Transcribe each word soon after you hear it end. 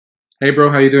Hey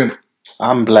bro, how you doing?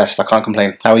 I'm blessed. I can't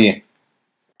complain. How are you?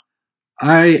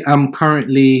 I am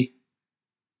currently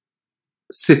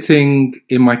sitting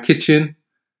in my kitchen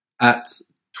at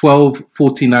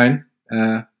 12:49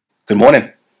 Good morning.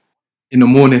 in the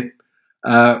morning,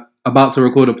 about to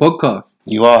record a podcast.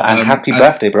 You are, and Um, happy and,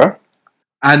 birthday, bro.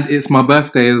 and it's my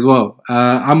birthday as well.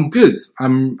 I'm good.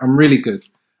 I'm really good.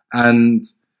 And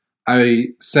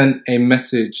I sent a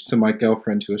message to my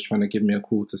girlfriend who was trying to give me a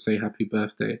call to say happy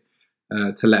birthday,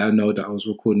 to let her know that I was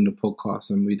recording the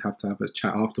podcast and we'd have to have a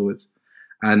chat afterwards.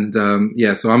 And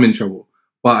yeah, so I'm in trouble.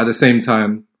 But at the same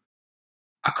time,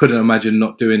 I couldn't imagine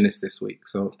not doing this week.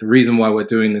 So the reason why we're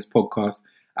doing this podcast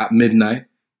at midnight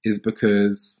is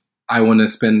because I want to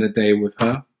spend the day with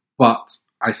her, but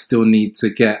I still need to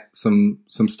get some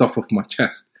stuff off my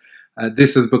chest.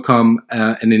 This has become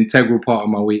an integral part of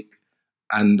my week,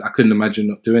 and I couldn't imagine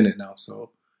not doing it now.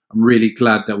 So I'm really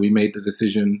glad that we made the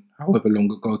decision, however long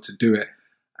ago, to do it.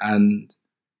 And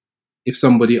if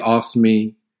somebody asks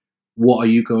me, what are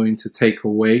you going to take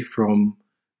away from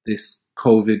this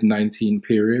COVID-19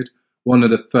 period? One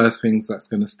of the first things that's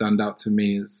going to stand out to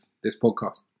me is this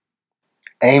podcast.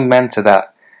 Amen to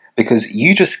that. Because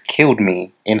you just killed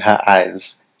me in her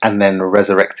eyes and then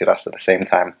resurrected us at the same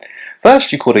time.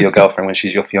 First, you called her your girlfriend when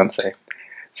she's your fiance.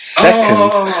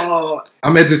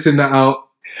 I'm editing that out.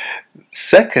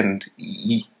 Second,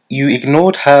 you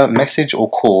ignored her message or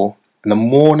call in the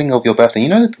morning of your birthday. You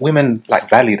know, women like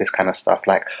value this kind of stuff.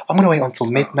 Like, I'm going to wait until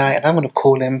midnight and I'm going to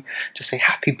call him to say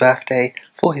happy birthday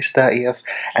for his 30th.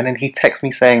 And then he texts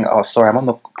me saying, oh, sorry, I'm on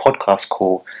the podcast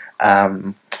call.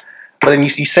 But then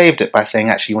you saved it by saying,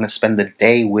 actually, you want to spend the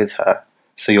day with her.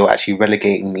 So you're actually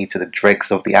relegating me to the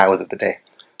dregs of the hours of the day.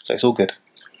 So it's all good.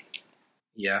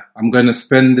 Yeah, I'm going to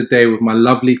spend the day with my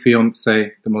lovely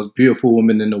fiance, the most beautiful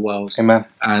woman in the world. Amen.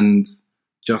 And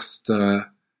just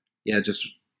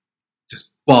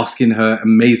bask in her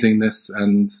amazingness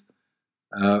and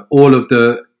all of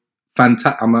the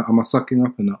am I sucking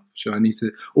up enough? Sure, I need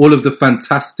to. All of the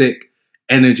fantastic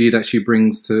energy that she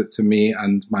brings to me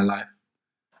and my life.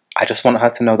 I just want her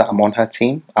to know that I'm on her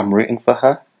team. I'm rooting for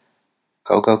her.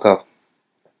 Go, go, go.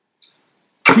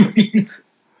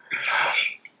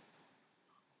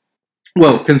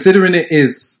 Well, considering it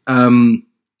is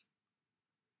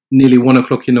nearly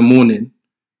 1:00 in the morning,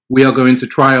 we are going to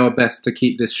try our best to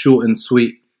keep this short and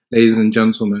sweet, ladies and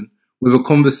gentlemen, with a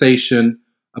conversation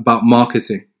about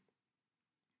marketing.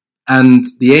 And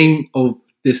the aim of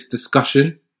this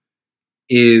discussion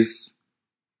is,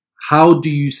 how do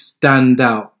you stand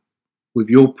out with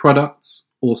your product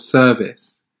or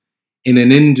service in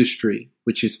an industry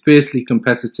which is fiercely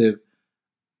competitive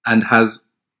and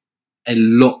has a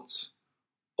lot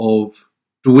of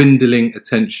dwindling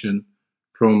attention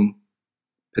from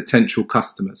potential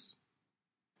customers?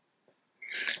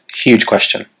 Huge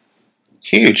question.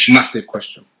 Huge. Massive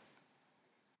question.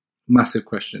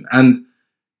 And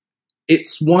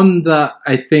it's one that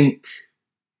I think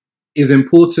is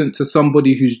important to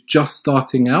somebody who's just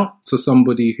starting out, to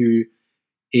somebody who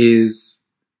is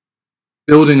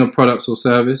building a product or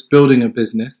service, building a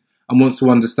business, and wants to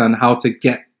understand how to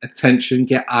get attention,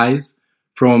 get eyes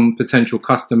from potential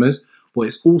customers. But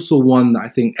it's also one that I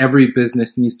think every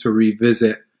business needs to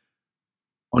revisit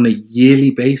on a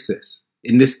yearly basis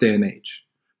in this day and age,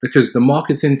 because the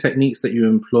marketing techniques that you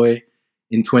employ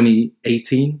in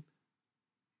 2018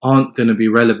 aren't going to be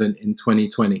relevant in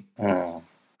 2020.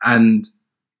 And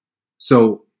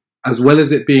so, as well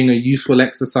as it being a useful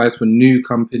exercise for new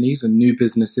companies and new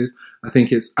businesses, I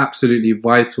think it's absolutely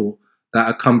vital that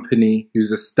a company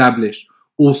who's established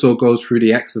also goes through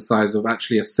the exercise of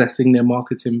actually assessing their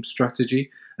marketing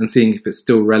strategy and seeing if it's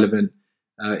still relevant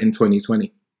in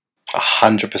 2020.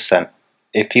 100%.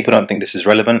 If people don't think this is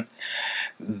relevant,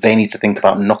 they need to think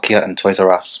about Nokia and Toys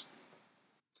R Us.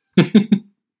 And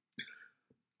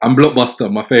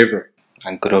Blockbuster, my favourite.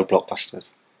 And good old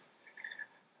Blockbusters.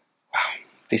 Wow.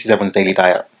 This is everyone's daily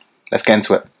diet. Let's get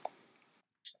into it.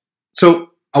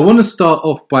 So I want to start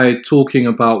off by talking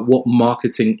about what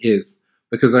marketing is,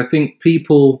 because I think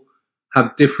people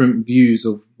have different views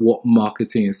of what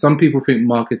marketing is. Some people think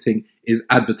marketing is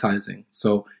advertising.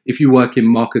 So if you work in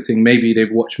marketing, maybe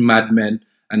they've watched Mad Men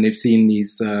and they've seen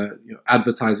these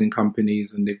advertising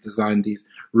companies and they've designed these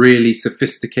really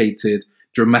sophisticated,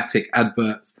 dramatic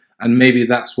adverts. And maybe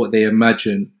that's what they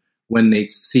imagine when they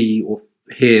see or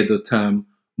hear the term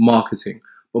marketing.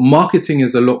 But marketing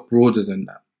is a lot broader than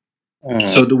that.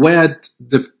 So the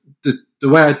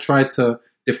way I try to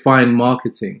define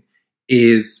marketing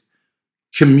is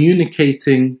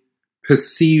communicating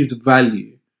perceived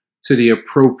value to the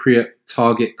appropriate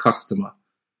target customer.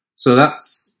 So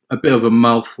that's a bit of a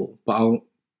mouthful, but I'll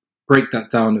break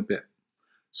that down a bit.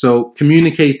 So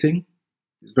communicating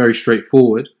is very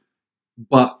straightforward,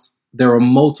 but there are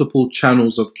multiple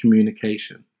channels of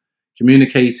communication.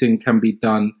 Communicating can be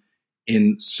done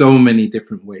in so many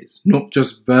different ways, not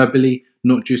just verbally,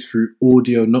 not just through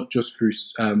audio, not just through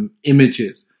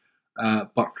images,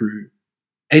 but through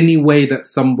any way that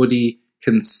somebody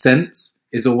can sense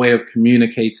is a way of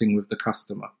communicating with the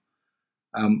customer.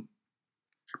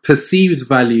 Perceived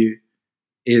value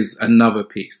is another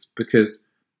piece, because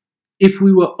if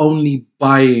we were only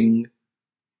buying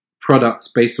products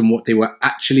based on what they were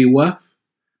actually worth,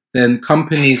 then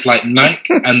companies like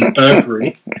Nike and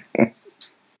Burberry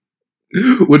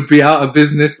would be out of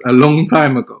business a long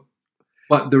time ago.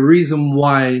 But the reason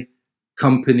why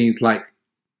companies like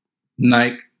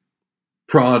Nike,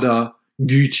 Prada,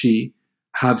 Gucci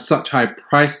have such high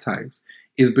price tags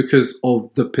is because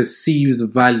of the perceived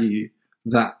value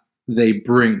that they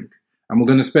bring. And we're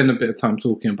going to spend a bit of time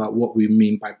talking about what we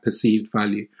mean by perceived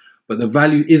value. But the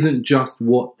value isn't just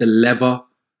what the leather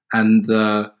and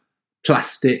the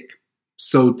plastic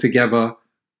sewed together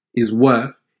is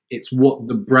worth. It's what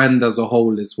the brand as a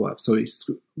whole is worth. So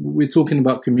we're talking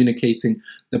about communicating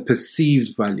the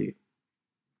perceived value.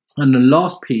 And the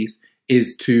last piece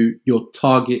is to your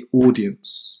target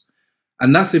audience.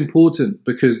 And that's important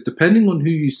because depending on who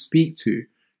you speak to,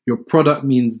 your product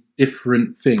means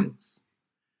different things.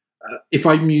 If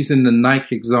I'm using the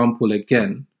Nike example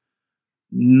again,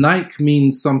 Nike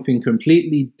means something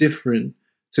completely different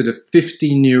to the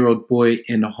 15-year-old boy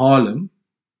in Harlem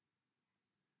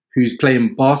who's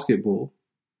playing basketball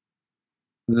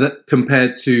that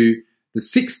compared to the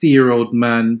 60-year-old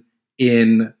man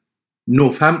in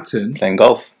Northampton Playing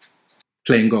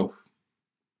golf.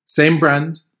 Same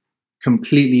brand,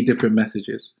 completely different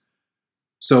messages.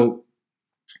 So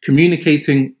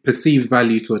communicating perceived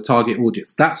value to a target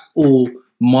audience, that's all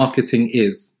marketing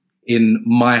is, in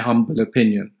my humble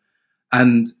opinion.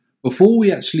 And before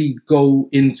we actually go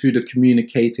into the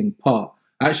communicating part,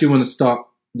 I actually want to start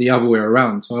the other way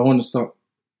around. So I want to start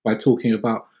by talking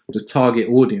about the target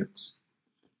audience.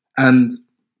 And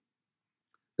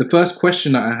the first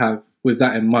question that I have with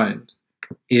that in mind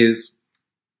is,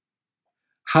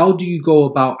 how do you go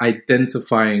about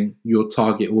identifying your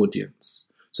target audience?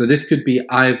 So this could be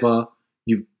either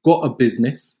you've got a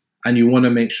business and you want to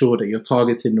make sure that you're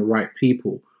targeting the right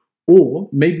people, or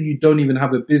maybe you don't even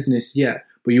have a business yet,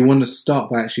 but you want to start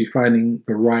by actually finding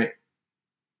the right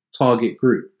target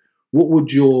group. What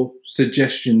would your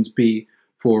suggestions be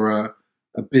for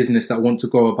a business that want to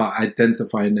go about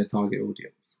identifying their target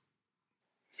audience?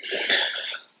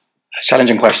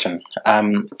 Challenging question.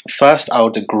 First, I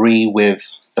would agree with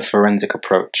the forensic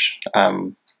approach.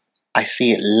 I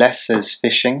see it less as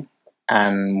fishing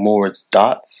and more as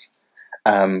darts.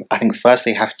 I think first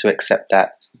they have to accept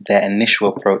that their initial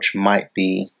approach might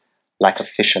be like a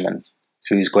fisherman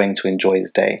who's going to enjoy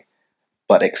his day,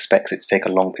 but expects it to take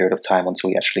a long period of time until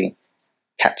he actually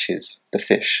catches the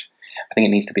fish. I think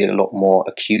it needs to be a lot more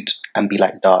acute and be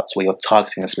like darts, where you're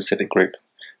targeting a specific group.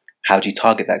 How do you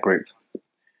target that group?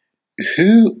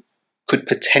 Who could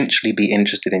potentially be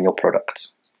interested in your product?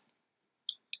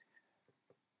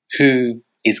 Who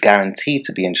is guaranteed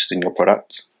to be interested in your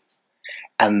product?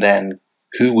 And then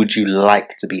who would you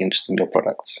like to be interested in your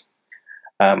product?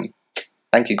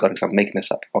 Thank you, God, because I'm making this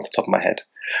up off the top of my head.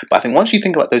 But I think once you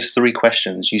think about those three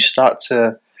questions, you start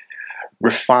to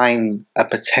refine a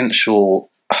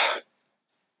potential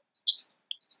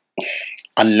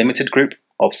unlimited group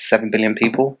of 7 billion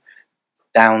people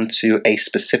down to a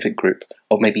specific group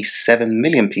of maybe 7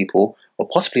 million people, or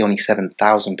possibly only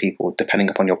 7,000 people, depending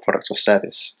upon your product or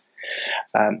service.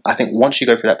 I think once you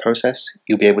go through that process,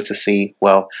 you'll be able to see,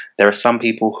 well, there are some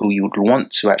people who you would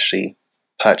want to actually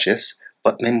purchase,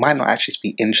 but they might not actually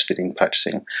be interested in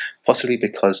purchasing, possibly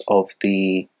because of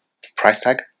the price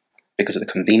tag, because of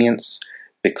the convenience,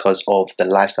 because of the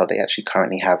lifestyle they actually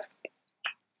currently have.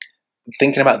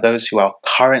 Thinking about those who are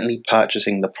currently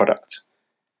purchasing the product,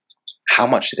 how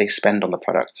much do they spend on the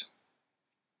product?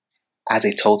 As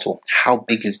a total, how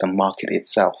big is the market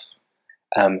itself?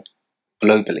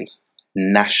 Globally,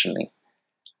 nationally,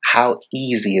 how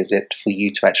easy is it for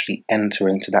you to actually enter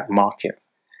into that market?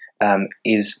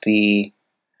 Is the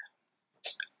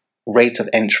rate of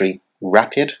entry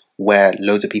rapid, where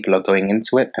loads of people are going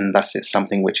into it, and thus it's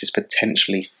something which is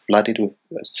potentially flooded with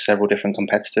several different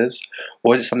competitors?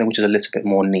 Or is it something which is a little bit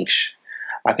more niche?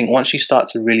 I think once you start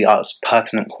to really ask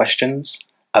pertinent questions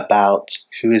about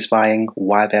who is buying,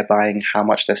 why they're buying, how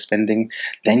much they're spending,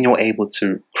 then you're able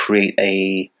to create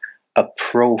a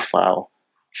profile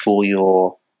for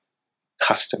your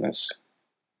customers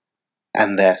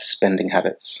and their spending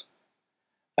habits.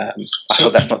 I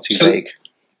hope that's not too vague.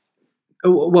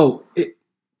 Well,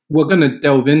 we're going to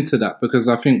delve into that because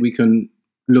I think we can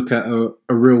look at a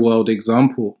real world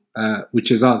example,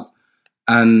 which is us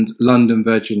and London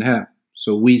Virgin Hair.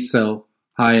 So we sell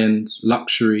high-end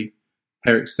luxury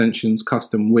hair extensions,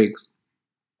 custom wigs.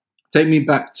 Take me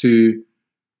back to,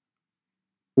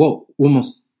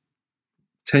 almost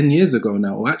 10 years ago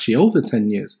now, or actually over 10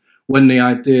 years, when the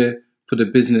idea for the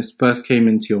business first came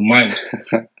into your mind.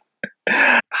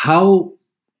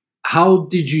 How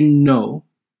did you know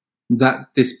that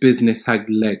this business had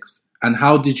legs, and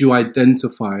how did you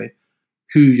identify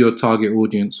who your target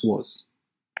audience was?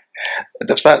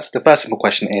 The first simple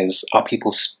question is, are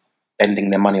people spending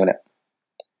their money on it?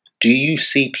 Do you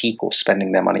see people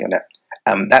spending their money on it?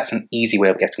 That's an easy way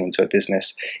of getting into a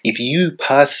business. If you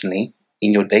personally,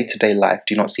 in your day-to-day life,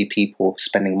 do not see people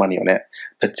spending money on it,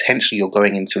 potentially you're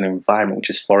going into an environment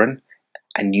which is foreign,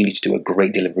 and you need to do a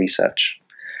great deal of research.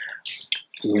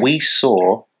 We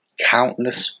saw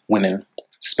countless women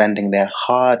spending their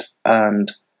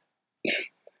hard-earned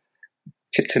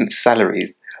pittance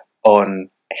salaries on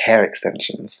hair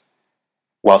extensions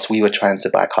whilst we were trying to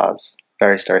buy cars.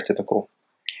 Very stereotypical.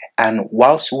 And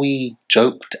whilst we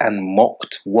joked and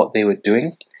mocked what they were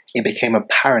doing, it became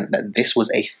apparent that this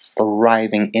was a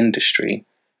thriving industry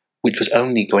which was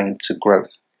only going to grow.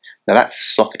 Now that's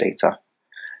soft data.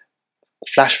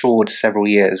 Flash forward several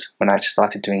years when I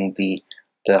started doing the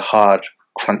hard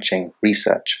crunching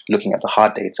research, looking at the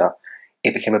hard data,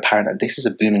 it became apparent that this is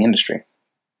a booming industry.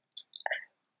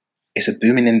 It's a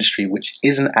booming industry which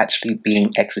isn't actually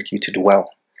being executed well.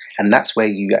 And that's where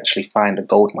you actually find a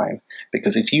gold mine.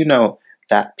 Because if you know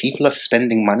that people are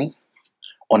spending money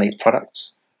on a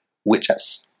product which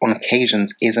on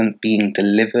occasions isn't being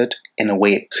delivered in a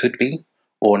way it could be,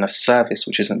 or on a service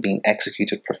which isn't being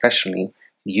executed professionally,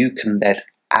 you can then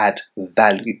add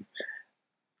value.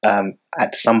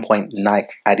 At some point,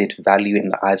 Nike added value in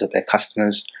the eyes of their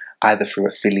customers, either through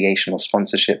affiliation or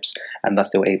sponsorships, and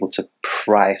thus they were able to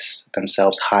price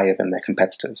themselves higher than their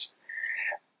competitors.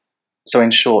 So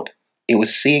in short, it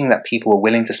was seeing that people were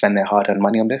willing to spend their hard-earned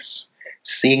money on this,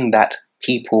 seeing that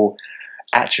people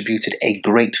attributed a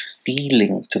great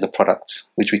feeling to the product,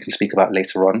 which we can speak about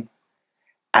later on,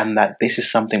 and that this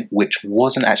is something which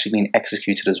wasn't actually being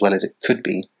executed as well as it could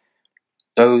be.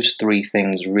 Those three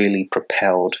things really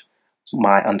propelled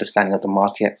my understanding of the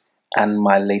market and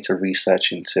my later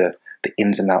research into the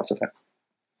ins and outs of it.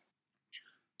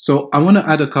 So I want to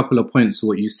add a couple of points to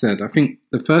what you said. I think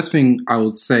the first thing I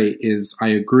would say is I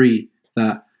agree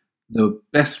that the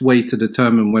best way to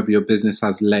determine whether your business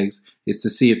has legs is to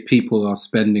see if people are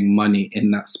spending money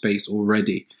in that space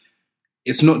already.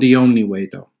 It's not the only way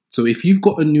though. So if you've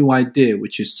got a new idea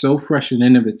which is so fresh and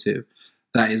innovative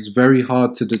that it's very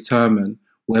hard to determine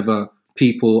whether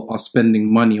people are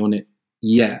spending money on it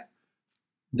yet,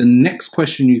 the next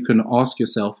question you can ask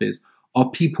yourself is, are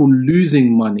people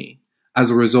losing money as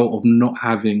a result of not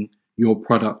having your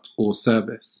product or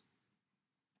service?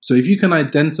 So if you can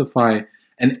identify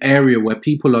an area where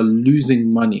people are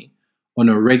losing money on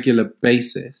a regular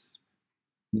basis,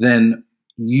 then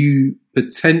you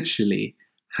potentially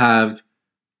have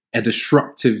a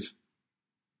disruptive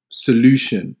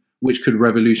solution which could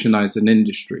revolutionize an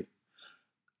industry.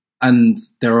 And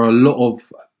there are a lot of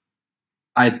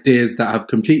ideas that have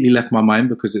completely left my mind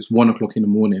because it's 1 o'clock in the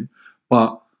morning.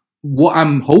 But what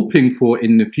I'm hoping for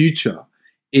in the future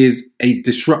is a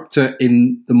disruptor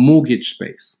in the mortgage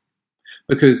space.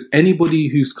 Because anybody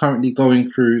who's currently going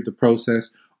through the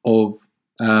process of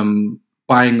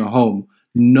buying a home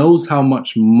knows how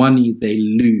much money they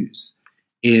lose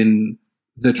in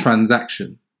the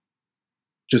transaction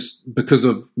just because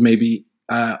of maybe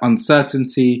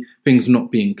uncertainty, things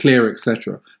not being clear,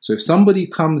 etc. So if somebody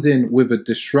comes in with a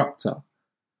disruptor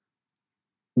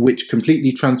which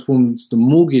completely transforms the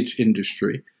mortgage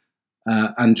industry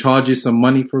and charges some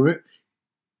money for it,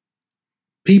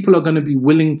 people are going to be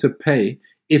willing to pay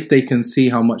if they can see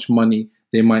how much money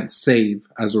they might save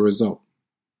as a result.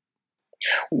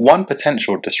 One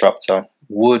potential disruptor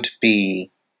would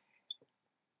be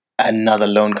another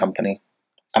loan company.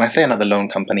 And I say another loan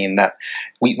company in that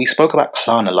we spoke about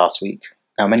Klarna last week.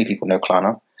 Now, many people know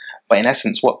Klarna, but in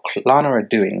essence, what Klarna are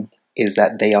doing is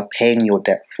that they are paying your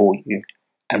debt for you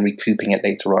and recouping it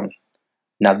later on.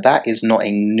 Now, that is not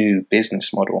a new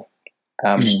business model.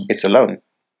 It's a loan.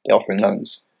 They're offering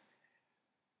loans.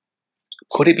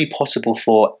 Could it be possible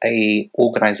for an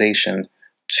organization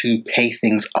to pay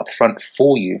things upfront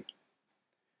for you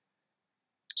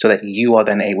so that you are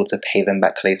then able to pay them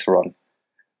back later on,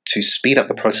 to speed up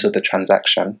the process of the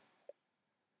transaction,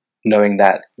 knowing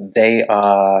that they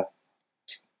are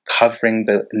covering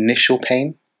the initial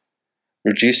pain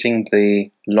reducing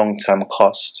the long-term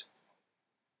cost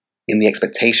in the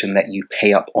expectation that you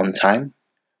pay up on time.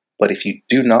 But if you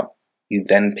do not, you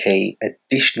then pay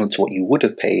additional to what you would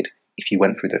have paid if you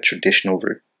went through the traditional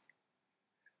route.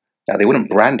 Now, they wouldn't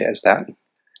brand it as that.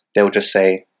 They'll just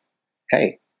say,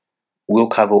 hey, we'll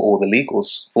cover all the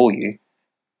legals for you.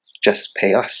 Just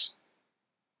pay us.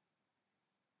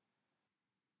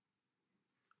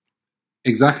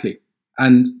 Exactly.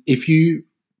 And if you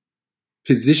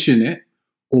position it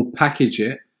or package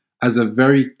it as a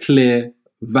very clear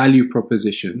value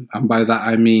proposition, and by that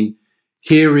I mean,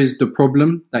 here is the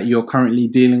problem that you're currently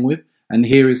dealing with, and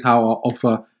here is how our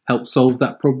offer helps solve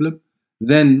that problem,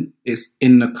 then it's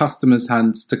in the customer's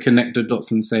hands to connect the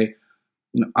dots and say,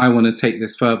 I want to take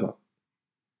this further.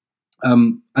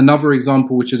 Another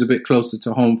example, which is a bit closer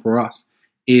to home for us,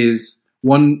 is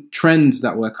one trend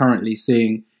that we're currently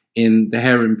seeing in the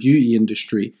hair and beauty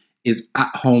industry is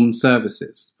at-home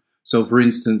services. So, for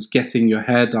instance, getting your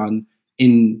hair done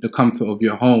in the comfort of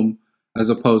your home as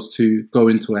opposed to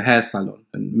going to a hair salon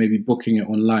and maybe booking it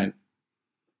online.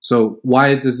 So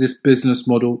why does this business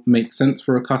model make sense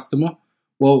for a customer?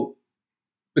 Well,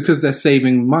 because they're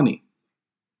saving money.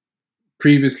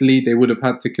 Previously, they would have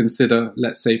had to consider,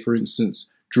 let's say, for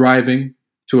instance, driving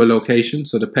to a location,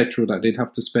 so the petrol that they'd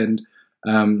have to spend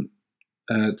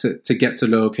to get to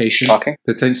the location,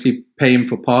 potentially paying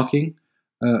for parking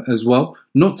as well,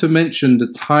 not to mention the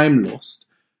time lost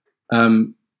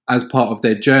as part of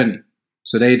their journey.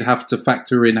 So they'd have to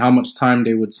factor in how much time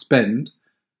they would spend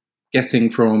getting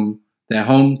from their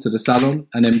home to the salon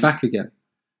and then back again.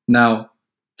 Now,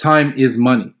 time is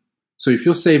money. So if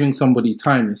you're saving somebody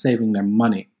time, you're saving them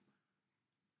money.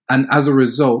 And as a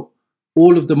result,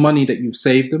 all of the money that you've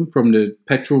saved them from the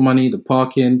petrol money, the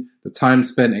parking, the time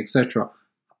spent, etc.,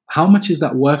 how much is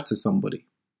that worth to somebody?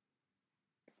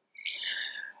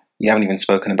 You haven't even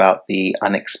spoken about the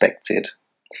unexpected,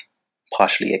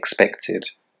 partially expected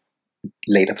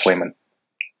late appointment.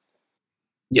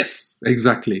 Yes,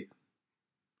 exactly.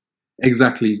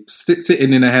 Exactly.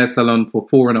 Sitting in a hair salon for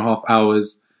 4.5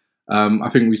 hours. I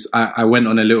think I went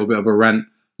on a little bit of a rant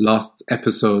last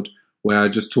episode where I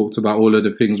just talked about all of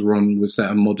the things wrong with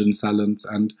certain modern salons.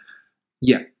 And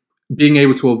yeah, being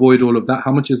able to avoid all of that,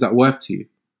 how much is that worth to you?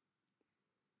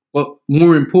 But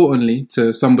more importantly,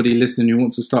 to somebody listening who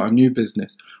wants to start a new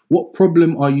business, what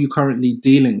problem are you currently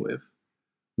dealing with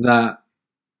that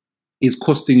is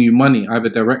costing you money, either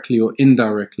directly or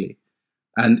indirectly?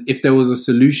 And if there was a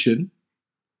solution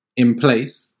in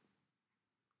place,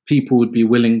 people would be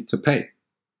willing to pay.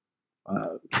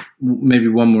 Maybe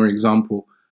one more example,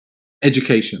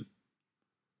 education.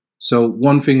 So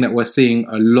one thing that we're seeing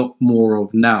a lot more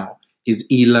of now is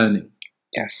e-learning.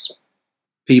 Yes.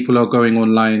 People are going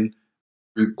online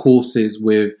through courses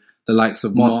with the likes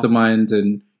of Mastermind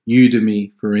and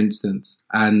Udemy, for instance.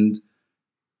 And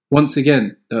once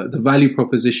again, the value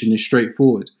proposition is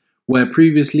straightforward. Where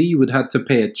previously you would have to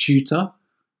pay a tutor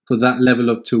for that level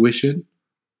of tuition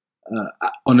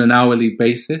on an hourly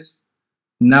basis,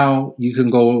 now you can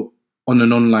go on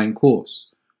an online course.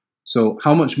 So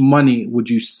how much money would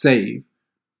you save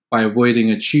by avoiding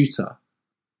a tutor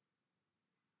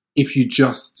if you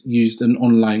just used an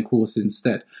online course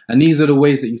instead? And these are the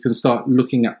ways that you can start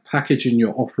looking at packaging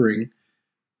your offering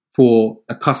for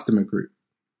a customer group.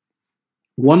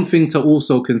 One thing to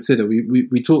also consider,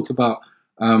 we talked about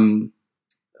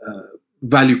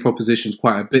value propositions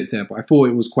quite a bit there, but I thought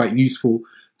it was quite useful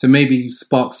to maybe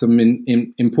spark some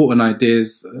important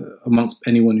ideas amongst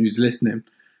anyone who's listening.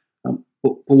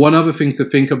 But one other thing to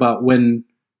think about when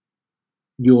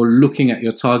you're looking at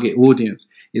your target audience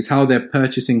is how their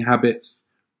purchasing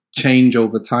habits change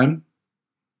over time.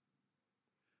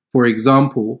 For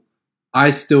example, I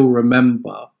still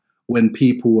remember when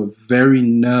people were very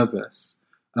nervous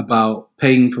about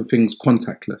paying for things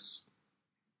contactless.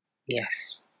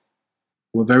 Yes.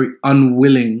 Were very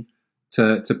unwilling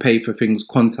to pay for things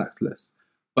contactless.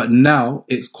 But now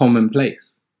it's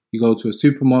commonplace. You go to a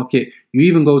supermarket, you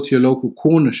even go to your local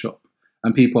corner shop,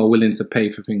 and people are willing to pay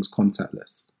for things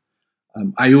contactless.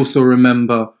 I also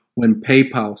remember when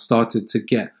PayPal started to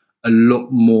get a lot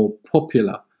more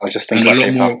popular. I was just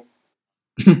thinking about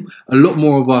PayPal. A lot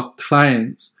more of our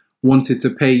clients wanted to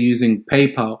pay using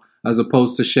PayPal as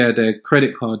opposed to share their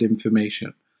credit card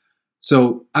information.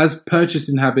 So as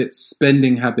purchasing habits,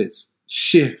 spending habits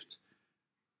shift,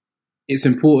 it's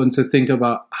important to think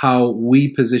about how we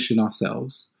position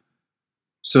ourselves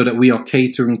so that we are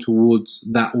catering towards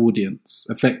that audience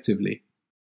effectively.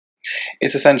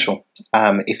 It's essential.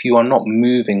 If you are not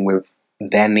moving with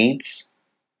their needs,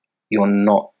 you're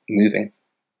not moving.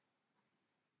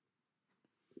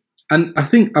 And I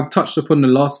think I've touched upon the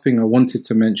last thing I wanted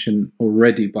to mention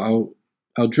already, but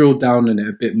I'll drill down on it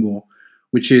a bit more,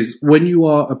 which is when you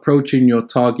are approaching your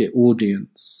target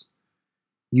audience,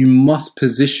 you must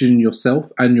position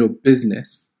yourself and your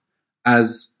business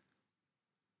as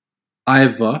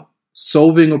either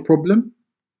solving a problem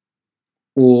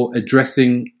or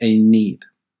addressing a need.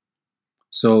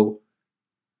 So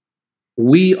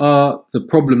we are the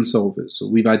problem solvers. So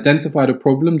we've identified a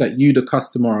problem that you, the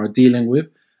customer, are dealing with,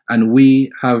 and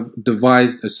we have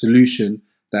devised a solution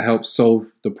that helps solve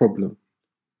the problem.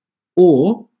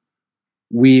 Or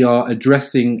we are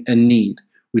addressing a need,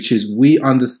 which is we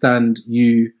understand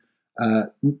you,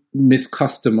 Miss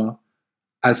Customer,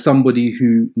 as somebody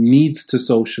who needs to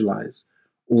socialize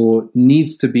or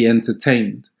needs to be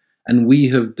entertained. And we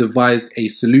have devised a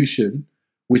solution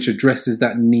which addresses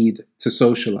that need to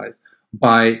socialize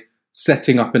by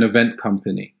setting up an event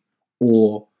company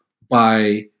or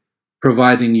by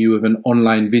providing you with an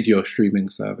online video streaming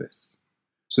service.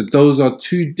 So those are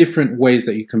two different ways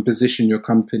that you can position your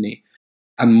company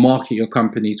and market your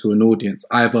company to an audience.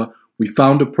 Either we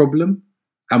found a problem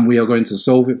and we are going to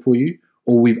solve it for you,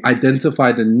 or we've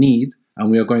identified a need and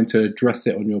we are going to address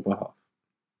it on your behalf.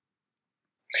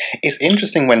 It's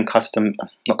interesting when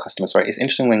it's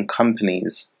interesting when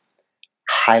companies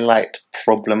highlight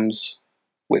problems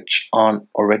which aren't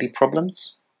already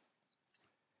problems.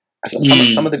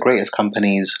 Some of the greatest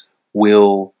companies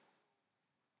will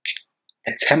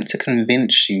attempt to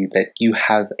convince you that you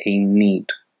have a need,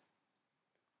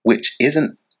 which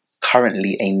isn't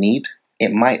currently a need.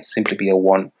 It might simply be a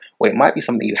want, or it might be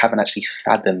something you haven't actually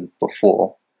fathomed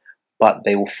before, but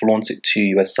they will flaunt it to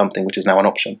you as something which is now an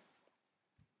option.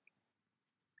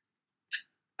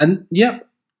 And yeah,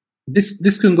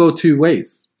 this can go two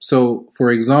ways. So,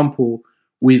 for example,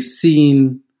 we've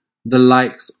seen the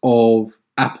likes of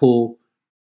Apple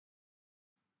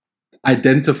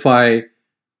identify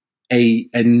a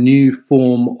new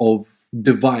form of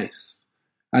device.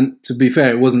 And to be fair,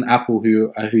 it wasn't Apple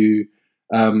who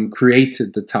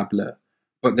created the tablet,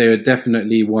 but they are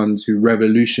definitely ones who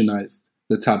revolutionized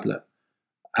the tablet.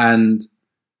 And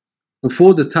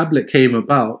before the tablet came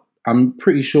about, I'm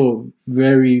pretty sure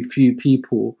very few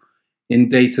people in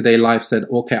day-to-day life said,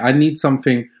 okay, I need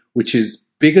something which is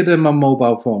bigger than my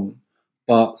mobile phone,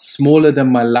 but smaller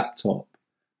than my laptop,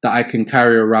 that I can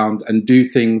carry around and do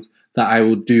things that I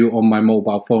will do on my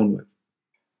mobile phone with.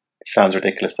 It sounds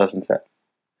ridiculous, doesn't it?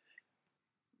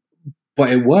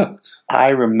 But it worked. I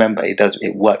remember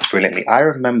it worked brilliantly. I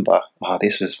remember,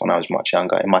 this was when I was much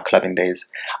younger, in my clubbing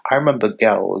days. I remember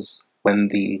girls, when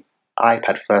the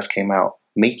iPad first came out,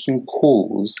 making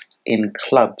calls in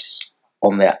clubs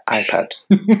on their iPad.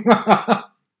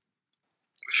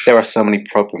 There are so many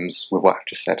problems with what I've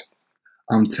just said.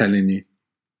 I'm telling you.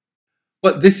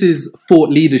 But this is thought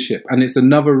leadership, and it's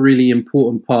another really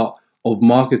important part of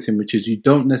marketing, which is you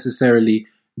don't necessarily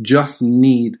just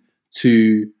need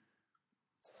to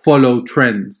follow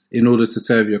trends in order to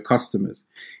serve your customers.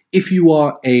 If you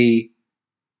are a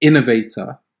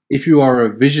innovator, if you are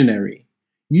a visionary,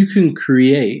 you can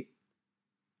create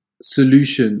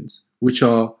solutions which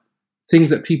are things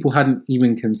that people hadn't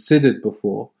even considered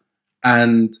before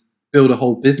and build a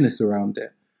whole business around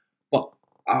it. But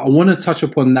I want to touch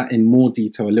upon that in more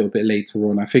detail a little bit later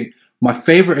on. I think my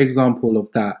favorite example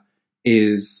of that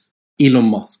is Elon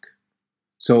Musk.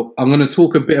 So I'm going to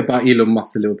talk a bit about Elon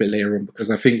Musk a little bit later on,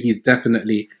 because I think he's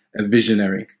definitely a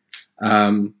visionary.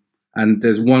 And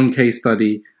there's one case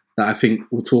study that I think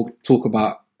we'll talk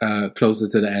about closer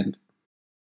to the end.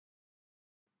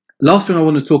 Last thing I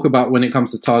want to talk about when it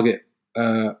comes to target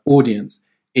audience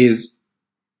is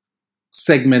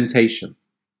segmentation.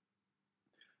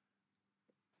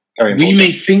 Very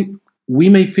important. We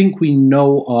may think we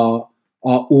know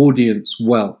our audience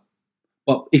well,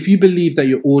 but if you believe that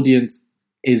your audience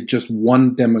is just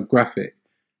one demographic,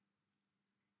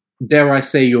 dare I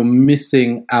say, you're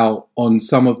missing out on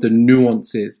some of the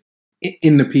nuances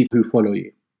in the people who follow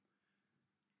you.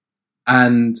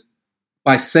 And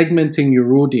by segmenting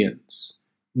your audience,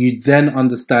 you then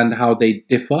understand how they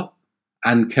differ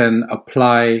and can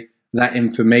apply that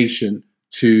information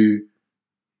to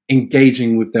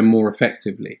engaging with them more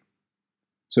effectively.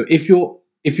 So if your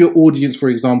audience, for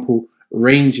example,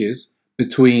 ranges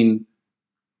between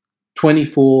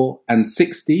 24 and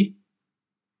 60,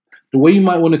 the way you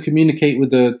might want to communicate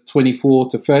with the 24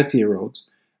 to 30-year-olds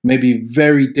may be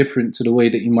very different to the way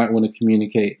that you might want to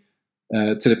communicate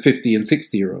to the 50 and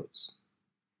 60-year-olds.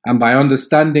 And by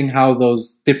understanding how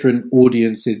those different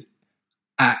audiences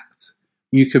act,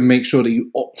 you can make sure that you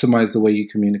optimize the way you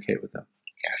communicate with them.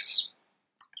 Yes.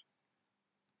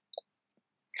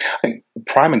 I think a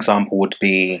prime example would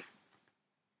be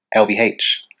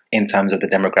LVH in terms of the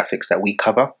demographics that we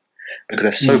cover, because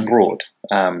they're so broad.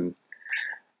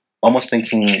 Almost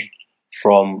thinking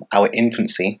from our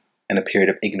infancy in a period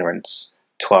of ignorance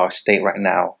to our state right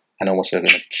now, and almost an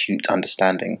acute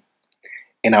understanding.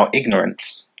 In our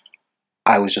ignorance,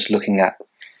 I was just looking at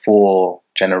 4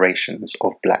 generations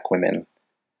of black women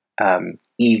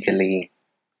eagerly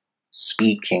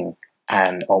speaking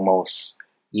and almost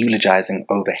eulogizing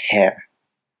over hair,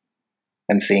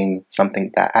 and seeing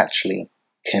something that actually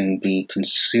can be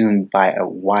consumed by a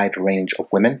wide range of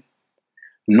women,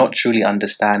 not truly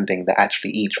understanding that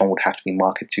actually each one would have to be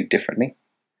marketed to differently.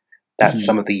 That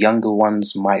some of the younger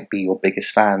ones might be your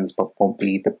biggest fans, but won't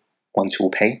be the ones who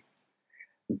will pay.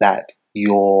 That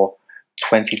your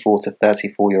 24 to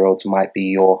 34-year-olds might be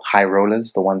your high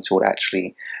rollers, the ones who would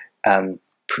actually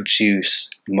produce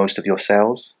most of your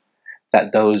sales.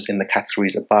 That those in the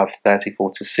categories above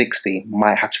 34 to 60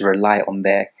 might have to rely on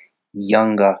their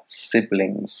younger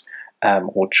siblings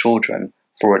or children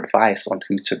for advice on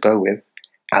who to go with,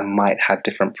 and might have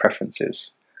different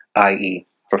preferences, i.e.,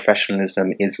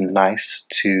 professionalism is nice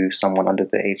to someone under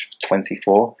the age of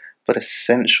 24, but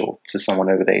essential to someone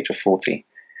over the age of 40.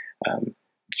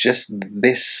 Just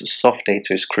this soft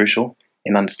data is crucial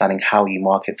in understanding how you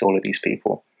market to all of these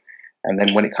people. And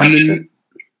then when it comes to...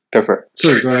 Go for it.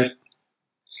 Sorry, go ahead.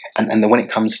 And then when it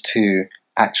comes to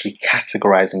actually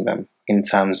categorizing them in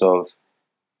terms of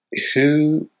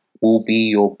who will be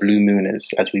your blue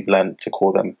mooners, as we've learned to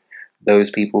call them,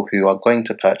 those people who are going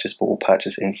to purchase but will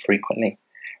purchase infrequently.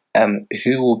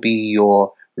 Who will be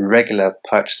your regular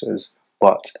purchasers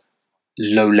but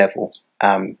low level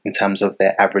in terms of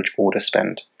their average order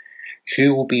spend?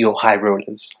 Who will be your high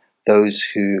rollers, those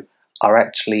who are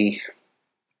actually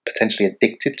potentially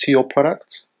addicted to your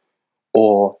product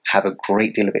or have a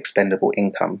great deal of expendable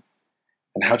income?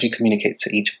 And how do you communicate to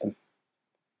each of them?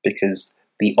 Because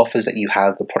the offers that you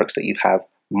have, the products that you have,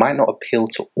 might not appeal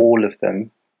to all of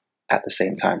them at the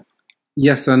same time.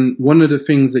 Yes, and one of the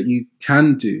things that you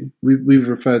can do, we've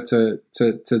referred to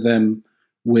them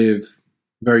with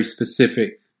very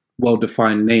specific,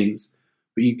 well-defined names,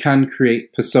 but you can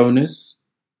create personas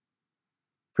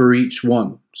for each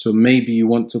one. So maybe you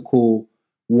want to call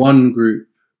one group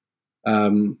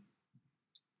high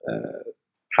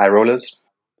rollers.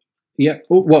 Yeah,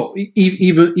 well,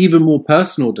 even more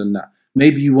personal than that.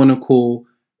 Maybe you want to call,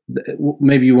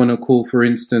 for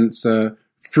instance,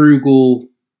 frugal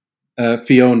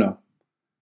Fiona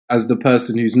as the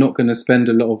person who's not going to spend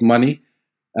a lot of money,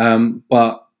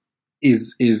 but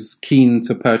is keen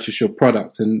to purchase your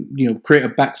product, and create a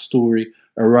backstory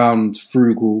around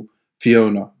frugal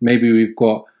Fiona. Maybe we've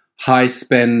got high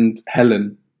spend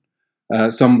Helen,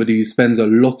 somebody who spends a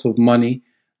lot of money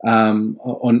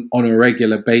on a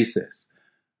regular basis.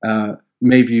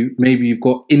 Maybe you've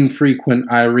got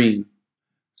infrequent Irene,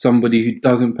 somebody who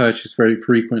doesn't purchase very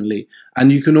frequently,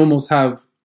 and you can almost have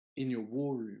in your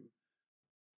war room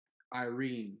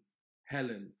Irene,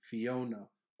 Helen, Fiona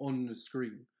on the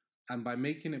screen. And by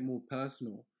making it more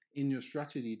personal in your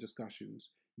strategy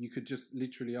discussions, you could just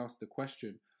literally ask the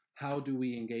question, how do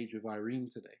we engage with Irene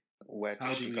today?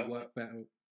 How do we work better?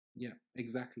 Yeah,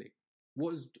 exactly.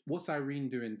 What's Irene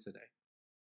doing today?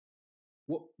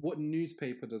 What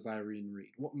newspaper does Irene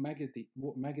read? What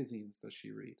magazines does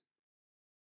she read?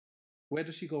 Where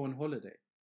does she go on holiday?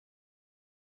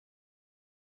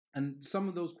 And some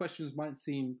of those questions might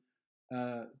seem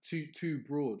too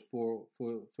broad for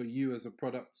you as a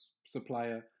product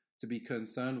supplier to be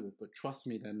concerned with, but trust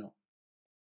me, they're not.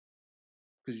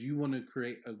 Because you want to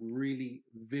create a really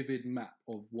vivid map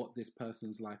of what this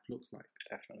person's life looks like.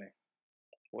 Definitely.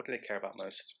 What do they care about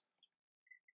most?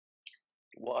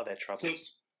 What are their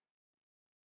troubles?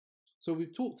 So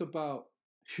we've talked about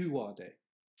who are they,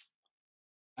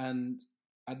 and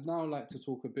I'd now like to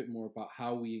talk a bit more about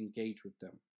how we engage with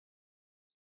them.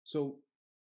 So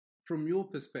from your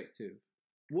perspective,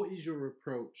 what is your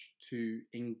approach to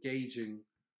engaging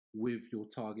with your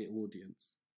target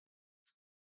audience?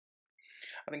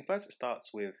 I think first it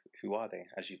starts with who are they,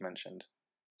 as you've mentioned.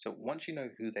 So once you know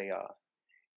who they are,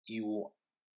 you will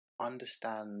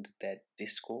understand their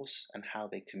discourse and how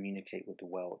they communicate with the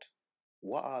world.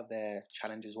 What are their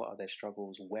challenges? What are their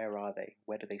struggles? Where are they?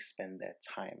 Where do they spend their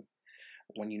time?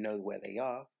 When you know where they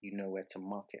are, you know where to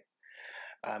market.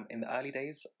 In the early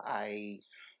days, I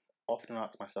often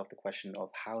ask myself the question of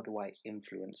how do I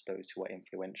influence those who are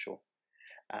influential?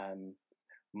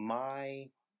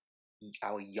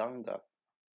 Our younger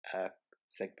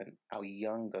segment, our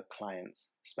younger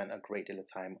clients spent a great deal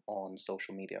of time on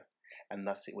social media, and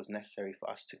thus it was necessary for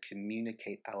us to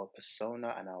communicate our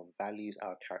persona and our values,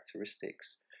 our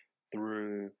characteristics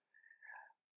through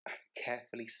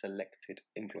carefully selected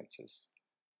influencers,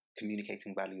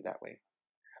 communicating value that way.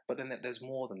 But then there's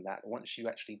more than that. Once you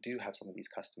actually do have some of these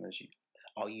customers, you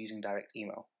are using direct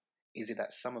email. Is it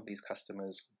that some of these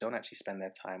customers don't actually spend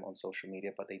their time on social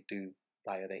media, but they do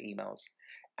via their emails?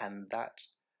 And that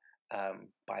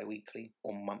bi-weekly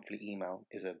or monthly email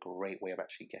is a great way of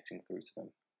actually getting through to them.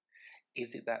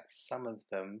 Is it that some of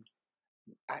them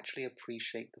actually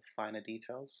appreciate the finer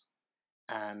details,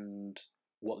 and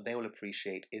what they will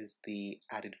appreciate is the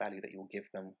added value that you'll give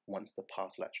them once the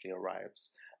parcel actually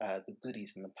arrives, the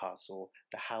goodies in the parcel,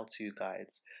 the how-to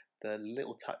guides, the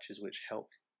little touches which help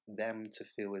them to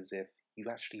feel as if you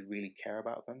actually really care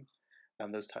about them,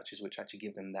 and those touches which actually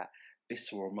give them that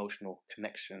visceral emotional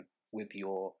connection with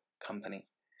your company.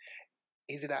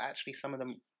 Is it that actually some of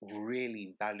them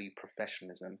really value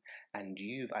professionalism, and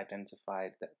you've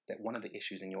identified that one of the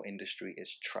issues in your industry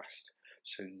is trust?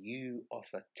 So you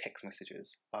offer text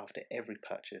messages after every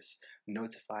purchase,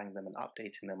 notifying them and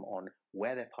updating them on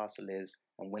where their parcel is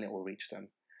and when it will reach them.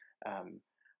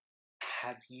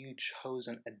 Have you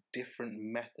chosen a different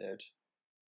method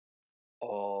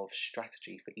of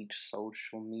strategy for each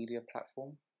social media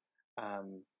platform?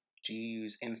 Do you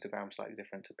use Instagram slightly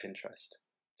different to Pinterest,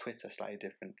 Twitter slightly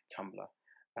different to Tumblr?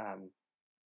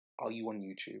 Are you on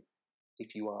YouTube?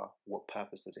 If you are, what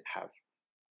purpose does it have?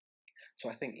 So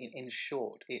I think in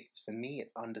short, for me,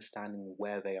 it's understanding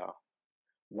where they are.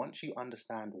 Once you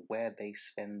understand where they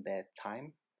spend their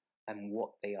time and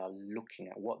what they are looking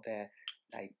at, what they're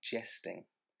digesting,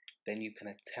 then you can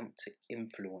attempt to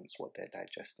influence what they're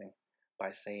digesting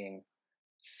by saying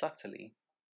subtly,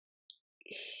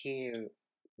 here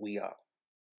we are.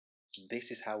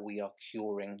 This is how we are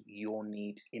curing your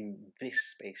need in this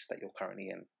space that you're currently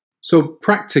in. So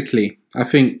practically, I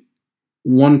think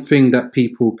one thing that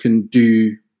people can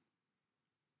do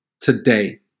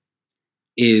today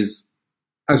is,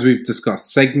 as we've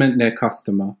discussed, segment their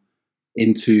customer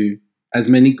into as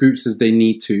many groups as they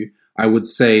need to. I would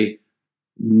say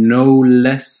no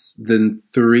less than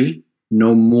 3,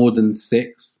 no more than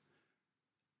 6.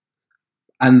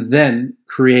 And then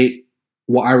create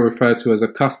what I refer to as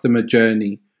a customer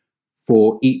journey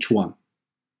for each one.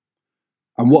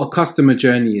 And what a customer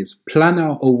journey is, plan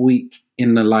out a week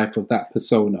in the life of that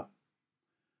persona.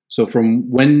 So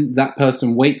from when that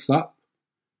person wakes up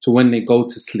to when they go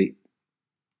to sleep,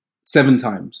 7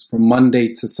 times, from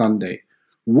Monday to Sunday.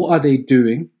 What are they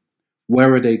doing?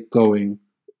 Where are they going?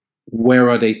 Where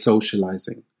are they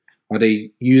socializing? Are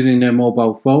they using their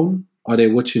mobile phone? Are they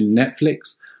watching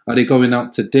Netflix? Are they going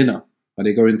out to dinner? Are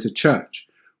they going to church?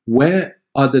 Where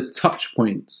are the touch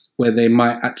points where they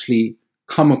might actually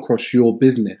come across your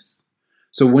business?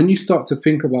 So when you start to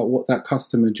think about what that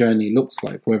customer journey looks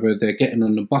like, whether they're getting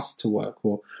on the bus to work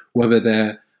or whether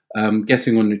they're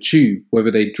getting on the tube,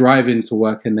 whether they drive into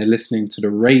work and they're listening to the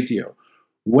radio,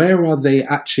 where are they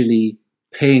actually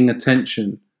paying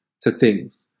attention to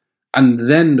things? And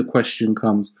then the question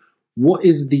comes, what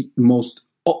is the most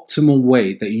optimal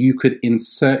way that you could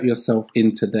insert yourself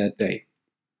into their day?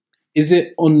 Is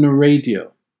it on the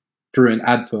radio through an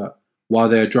advert while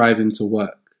they're driving to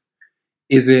work?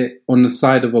 Is it on the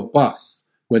side of a bus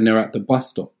when they're at the bus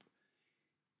stop?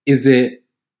 Is it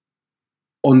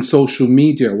on social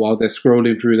media while they're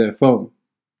scrolling through their phone?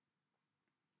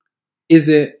 Is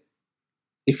it,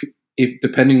 if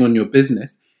depending on your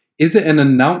business, is it an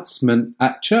announcement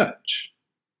at church?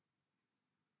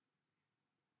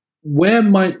 Where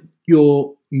might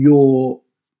your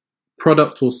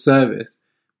product or service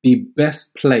be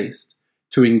best placed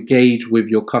to engage with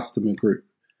your customer group?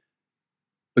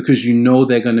 Because you know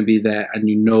they're going to be there and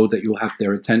you know that you'll have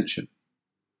their attention.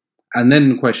 And then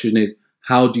the question is,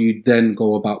 how do you then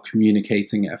go about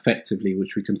communicating it effectively,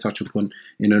 which we can touch upon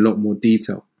in a lot more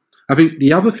detail. I think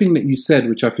the other thing that you said,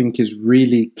 which I think is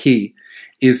really key,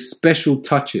 is special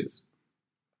touches.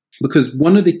 Because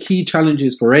one of the key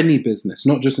challenges for any business,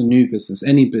 not just a new business,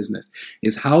 any business,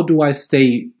 is how do I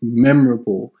stay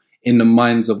memorable in the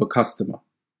minds of a customer?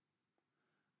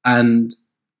 And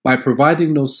by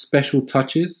providing those special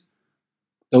touches,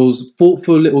 those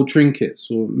thoughtful little trinkets,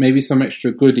 or maybe some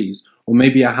extra goodies, or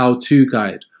maybe a how-to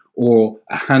guide, or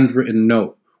a handwritten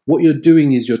note, what you're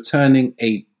doing is you're turning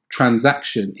a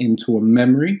transaction into a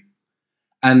memory.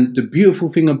 And the beautiful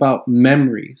thing about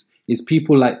memories is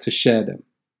people like to share them.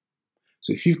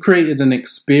 So if you've created an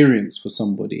experience for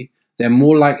somebody, they're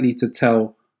more likely to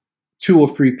tell 2 or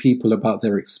 3 people about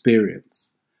their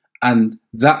experience. And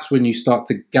that's when you start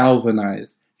to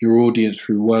galvanize your audience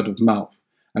through word of mouth.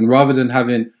 And rather than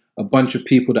having a bunch of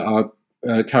people that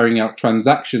are carrying out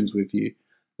transactions with you,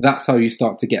 that's how you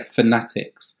start to get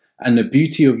fanatics. And the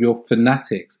beauty of your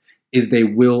fanatics is they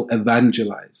will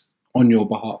evangelize on your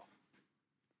behalf.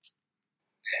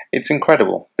 It's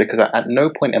incredible because at no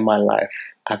point in my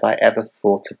life have I ever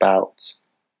thought about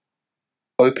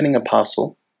opening a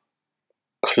parcel,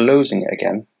 closing it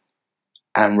again,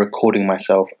 and recording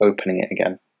myself opening it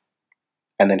again,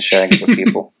 and then sharing it with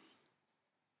people.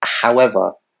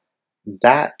 However,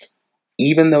 that,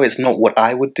 even though it's not what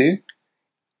I would do,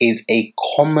 is a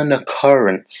common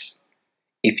occurrence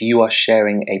if you are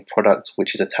sharing a product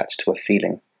which is attached to a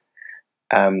feeling.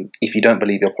 If you don't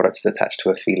believe your product is attached to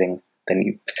a feeling, then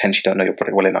you potentially don't know your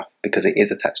product well enough, because it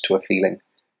is attached to a feeling.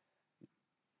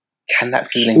 Can that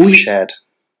feeling be shared?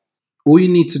 All you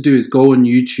need to do is go on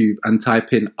YouTube and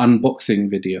type in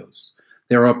unboxing videos.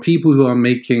 There are people who are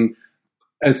making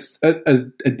a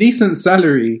decent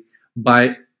salary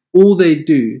by all they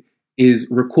do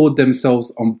is record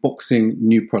themselves unboxing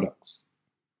new products.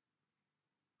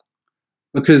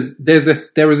 Because there is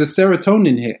a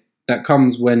serotonin hit that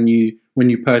comes when you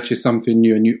purchase something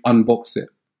new and you unbox it.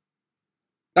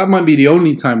 That might be the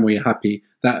only time where you're happy,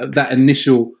 that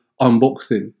initial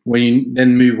unboxing, when you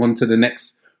then move on to the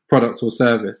next product or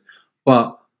service.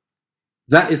 But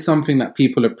that is something that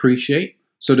people appreciate.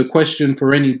 So the question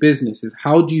for any business is,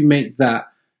 how do you make that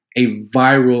a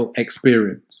viral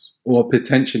experience, or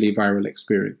potentially viral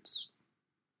experience?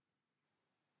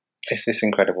 It's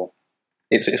incredible.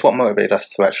 It's what motivated us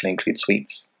to actually include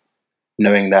sweets,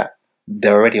 knowing that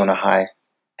they're already on a high,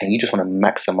 and you just want to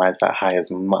maximize that high as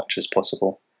much as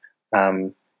possible.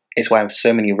 It's why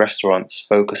so many restaurants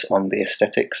focus on the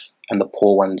aesthetics, and the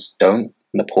poor ones don't,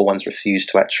 and the poor ones refuse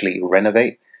to actually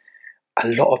renovate. A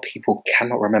lot of people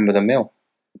cannot remember the meal,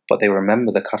 but they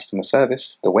remember the customer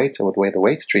service, the waiter, or the way the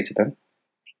waiter treated them,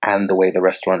 and the way the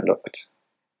restaurant looked.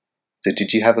 So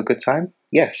did you have a good time?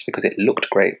 Yes, because it looked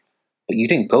great. But you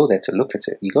didn't go there to look at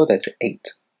it. You go there to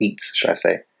eat, should I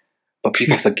say. But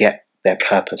people forget their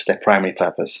purpose, their primary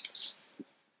purpose.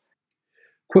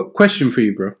 Question for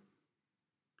you, bro.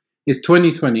 It's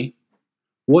 2020.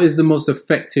 What is the most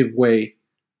effective way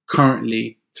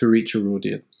currently to reach your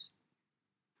audience?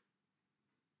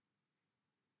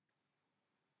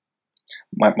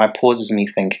 My pause is me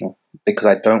thinking, because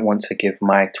I don't want to give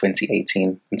my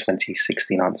 2018 and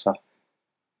 2016 answer.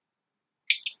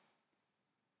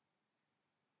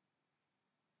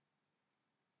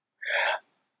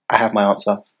 I have my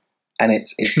answer, and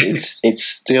it's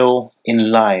still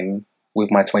in line with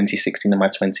my 2016 and my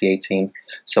 2018.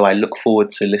 So I look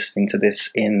forward to listening to this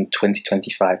in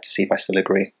 2025 to see if I still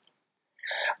agree.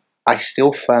 I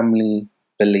still firmly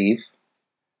believe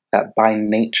that by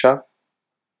nature,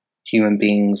 human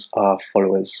beings are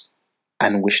followers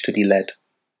and wish to be led.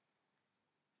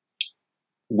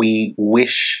 We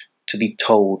wish to be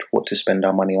told what to spend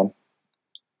our money on.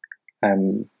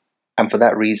 And for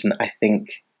that reason, I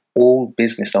think all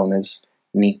business owners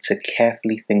need to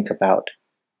carefully think about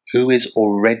who is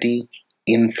already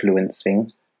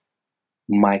influencing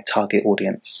my target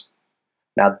audience.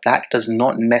 Now, that does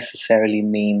not necessarily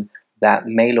mean that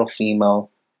male or female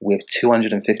with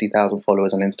 250,000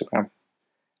 followers on Instagram.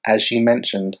 As you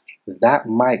mentioned, that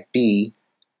might be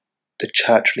the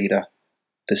church leader,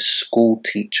 the school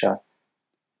teacher,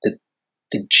 the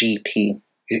GP,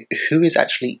 who is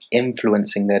actually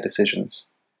influencing their decisions.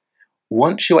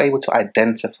 Once you're able to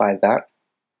identify that,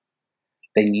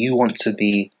 then you want to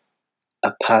be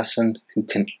a person who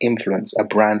can influence, a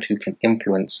brand who can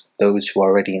influence those who are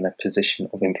already in a position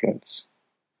of influence.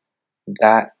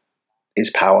 That is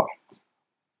power.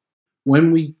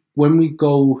 When we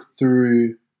go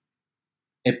through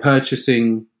a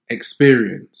purchasing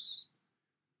experience,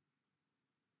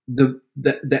 the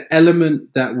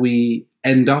element that we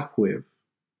end up with,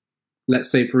 let's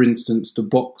say for instance the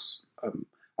box,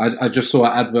 I just saw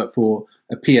an advert for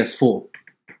a PS4.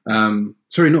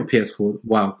 Sorry, not PS4.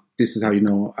 Wow, this is how you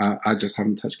know I just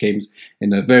haven't touched games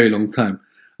in a very long time.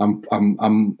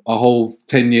 I'm a whole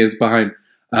 10 years behind.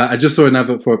 I just saw an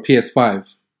advert for a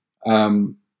PS5,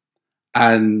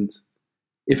 and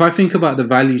if I think about the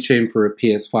value chain for a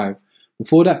PS5,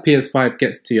 before that PS5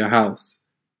 gets to your house,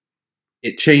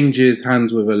 it changes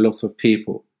hands with a lot of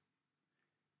people.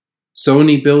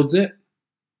 Sony builds it,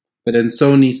 but then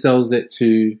Sony sells it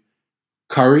to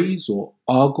Currys or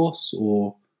Argos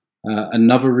or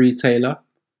another retailer.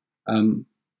 And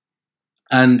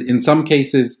in some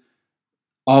cases,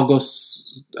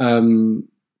 Argos,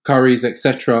 Currys,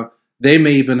 etc., they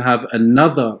may even have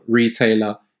another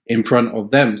retailer in front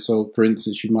of them. So, for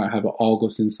instance, you might have an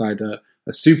Argos inside a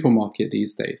supermarket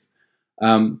these days.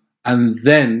 And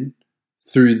then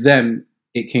through them,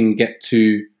 it can get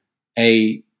to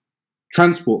a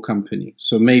transport company.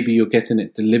 So maybe you're getting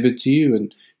it delivered to you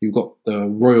and you've got the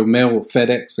Royal Mail or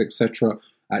FedEx, etc.,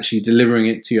 actually delivering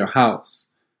it to your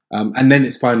house, and then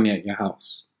it's finally at your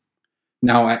house.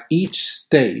 Now, at each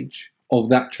stage of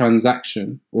that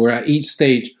transaction, or at each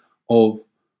stage of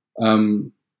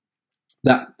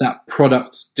that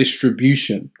product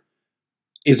distribution,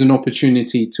 is an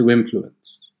opportunity to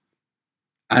influence.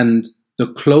 And the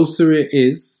closer it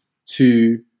is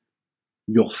to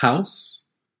your house,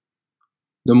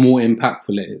 the more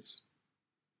impactful it is.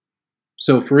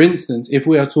 So, for instance, if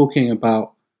we are talking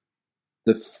about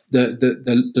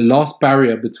the last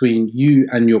barrier between you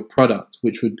and your product,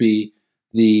 which would be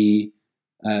the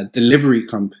delivery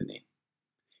company,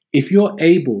 if you're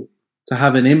able to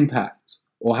have an impact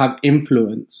or have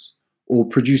influence or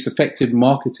produce effective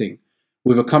marketing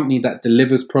with a company that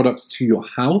delivers products to your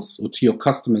house or to your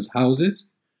customers'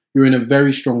 houses, you're in a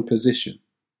very strong position.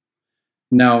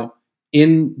 Now,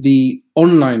 in the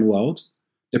online world,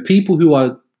 the people who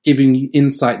are giving you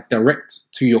insight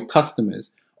direct to your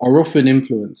customers are often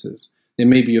influencers. They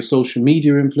may be your social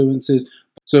media influencers.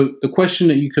 So the question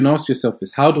that you can ask yourself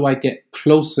is, how do I get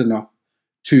close enough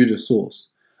to the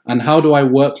source? And how do I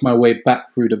work my way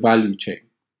back through the value chain?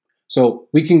 So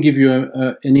we can give you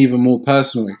an even more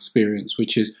personal experience,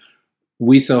 which is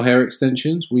we sell hair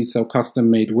extensions, we sell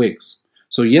custom-made wigs.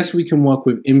 So yes, we can work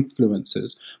with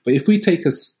influencers, but if we take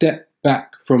a step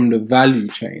back from the value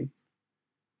chain,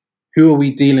 who are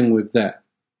we dealing with there?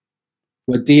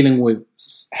 We're dealing with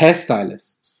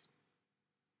hairstylists.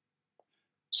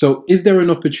 So is there an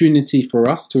opportunity for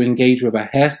us to engage with a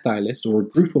hairstylist or a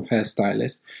group of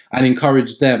hairstylists and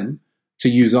encourage them to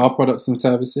use our products and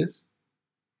services?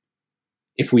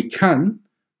 If we can,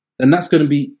 then that's going to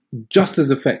be just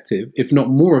as effective, if not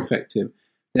more effective,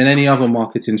 than any other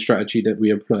marketing strategy that we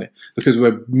employ, because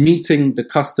we're meeting the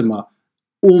customer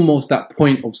almost at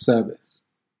point of service.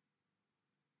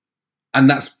 And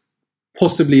that's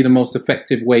possibly the most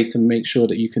effective way to make sure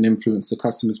that you can influence the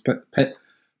customer's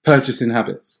purchasing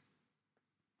habits.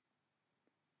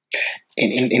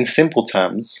 In simple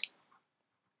terms,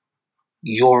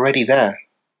 you're already there.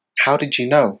 How did you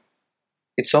know?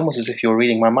 It's almost as if you're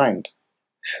reading my mind.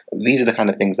 These are the kind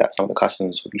of things that some of the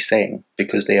customers will be saying,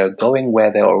 because they are going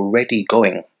where they're already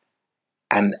going.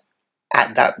 And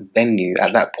at that venue,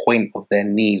 at that point of their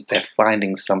need, they're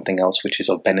finding something else which is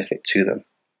of benefit to them.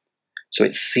 So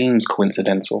it seems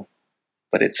coincidental,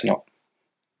 but it's not.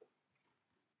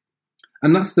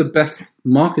 And that's the best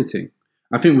marketing.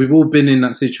 I think we've all been in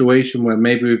that situation where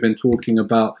maybe we've been talking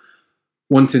about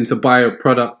wanting to buy a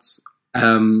product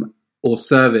or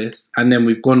service, and then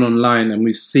we've gone online and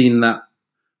we've seen that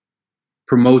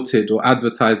promoted or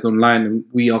advertised online, and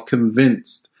we are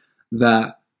convinced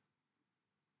that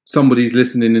somebody's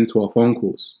listening into our phone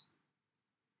calls.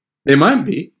 They might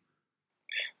be.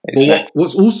 But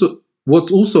what's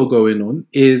also going on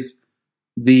is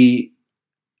the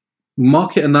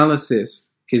market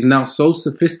analysis is now so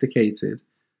sophisticated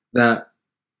that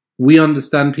we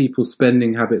understand people's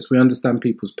spending habits, we understand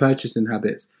people's purchasing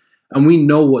habits, and we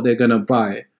know what they're going to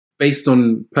buy based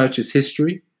on purchase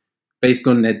history, based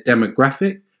on their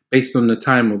demographic, based on the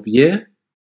time of year.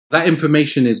 That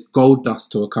information is gold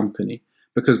dust to a company,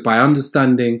 because by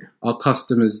understanding our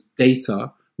customers'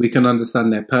 data, we can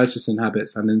understand their purchasing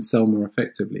habits and then sell more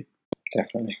effectively.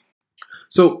 Definitely.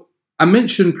 So I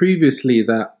mentioned previously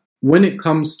that when it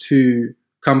comes to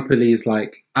companies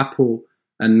like Apple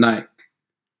and Nike,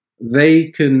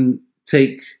 they can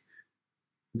take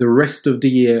the rest of the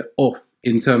year off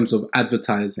in terms of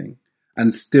advertising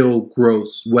and still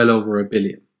gross well over $1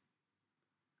 billion.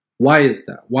 Why is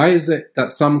that? Why is it that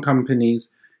some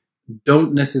companies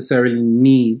don't necessarily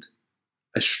need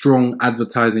a strong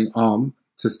advertising arm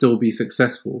to still be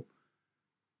successful,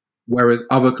 whereas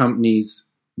other companies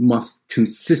must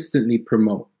consistently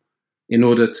promote in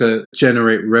order to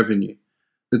generate revenue?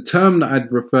 The term that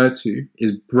I'd refer to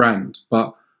is brand,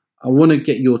 but I want to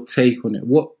get your take on it.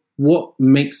 What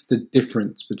makes the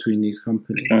difference between these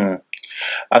companies?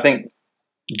 I think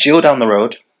Jill down the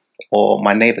road, or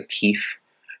my neighbor Keith,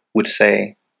 would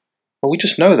say, well, we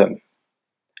just know them.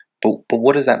 But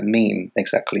what does that mean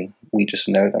exactly? We just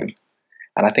know them.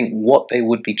 And I think what they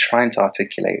would be trying to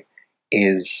articulate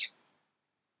is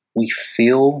we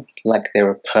feel like they're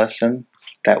a person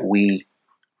that we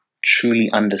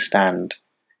truly understand.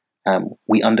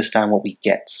 We understand what we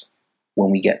get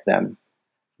when we get them.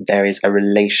 There is a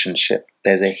relationship,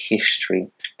 there's a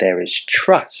history, there is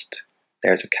trust,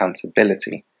 there is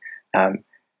accountability.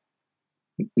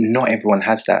 Not everyone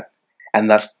has that. And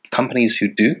that's companies who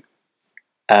do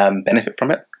benefit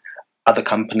from it. Other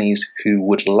companies who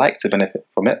would like to benefit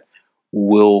from it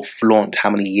will flaunt how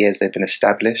many years they've been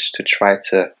established to try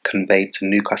to convey to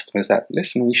new customers that,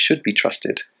 listen, we should be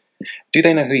trusted. Do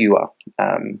they know who you are?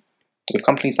 With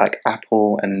companies like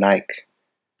Apple and Nike,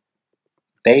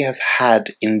 they have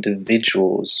had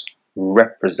individuals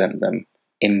represent them,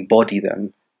 embody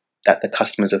them, that the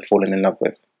customers have fallen in love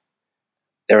with.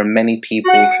 There are many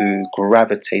people who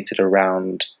gravitated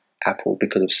around Apple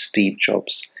because of Steve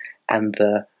Jobs and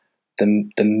the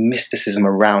mysticism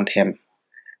around him.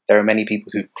 There are many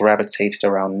people who gravitated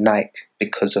around Nike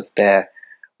because of their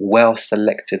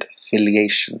well-selected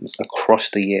affiliations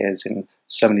across the years in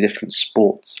so many different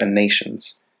sports and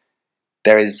nations.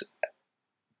 There is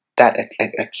that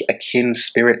akin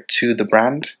spirit to the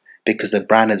brand because the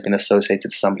brand has been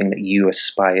associated to something that you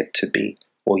aspired to be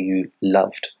or you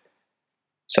loved.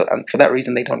 So for that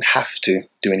reason, they don't have to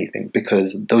do anything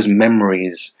because those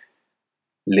memories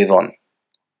live on.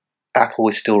 Apple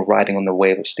is still riding on the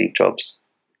wave of Steve Jobs.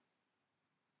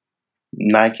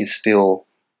 Nike is still...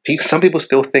 Some people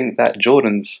still think that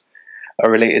Jordans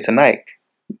are related to Nike.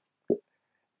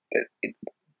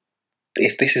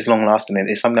 If this is long lasting,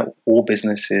 it's something that all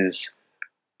businesses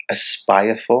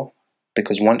aspire for,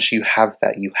 because once you have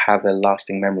that, you have a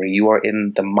lasting memory. You are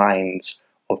in the minds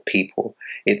of people.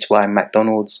 It's why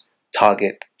McDonald's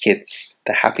target kids.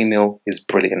 The Happy Meal is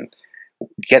brilliant.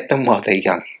 Get them while they're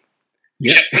young.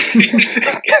 Yeah.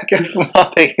 Get them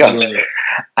while they're young.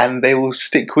 And they will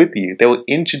stick with you. They will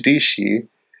introduce you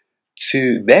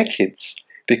to their kids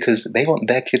because they want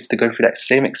their kids to go through that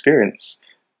same experience.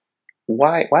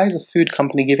 Why is a food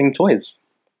company giving toys?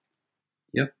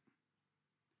 Yep.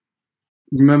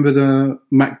 Remember the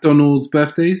McDonald's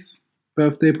birthday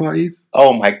parties?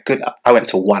 Oh my goodness. I went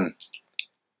to one.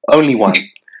 Only one.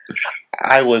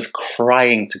 I was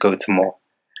crying to go to more.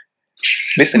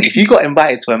 Listen, if you got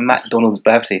invited to a McDonald's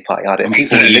birthday party, are there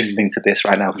people listening to this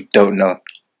right now who don't know?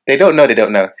 They don't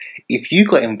know. If you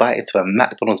got invited to a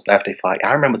McDonald's birthday party,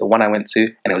 I remember the one I went to,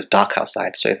 and it was dark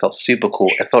outside, so it felt super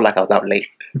cool. It felt like I was out late.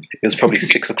 It was probably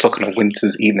 6 o'clock on a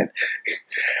winter's evening.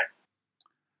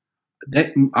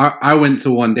 I went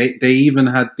to one. They even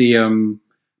had the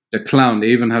clown. They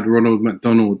even had Ronald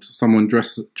McDonald, someone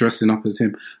dressing up as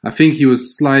him. I think he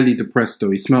was slightly depressed though.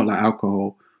 He smelled like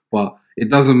alcohol, but it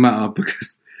doesn't matter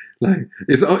because like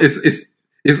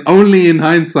it's only in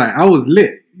hindsight. I was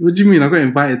lit. What do you mean? I got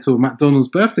invited to a McDonald's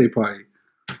birthday party.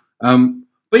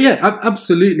 But yeah,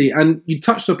 absolutely. And you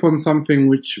touched upon something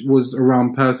which was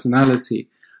around personality.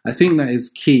 I think that is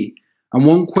key. And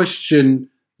one question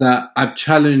that I've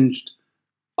challenged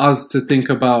us to think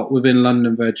about within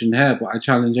London Virgin Hair, but I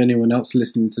challenge anyone else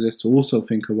listening to this to also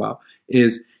think about,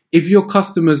 is if your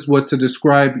customers were to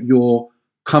describe your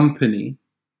company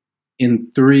in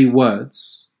 3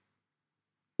 words,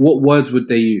 what words would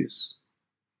they use?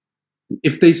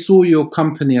 If they saw your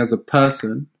company as a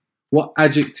person, what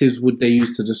adjectives would they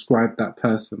use to describe that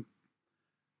person?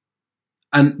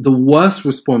 And the worst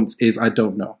response is, I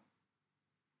don't know.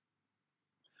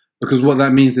 Because what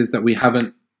that means is that we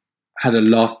haven't had a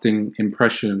lasting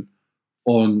impression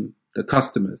on the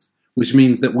customers, which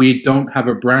means that we don't have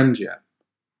a brand yet,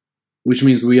 which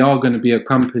means we are going to be a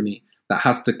company that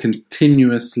has to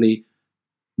continuously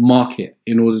market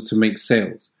in order to make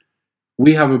sales.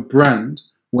 We have a brand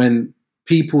when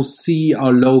people see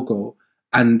our logo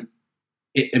and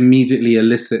it immediately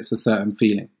elicits a certain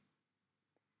feeling.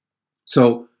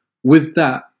 So with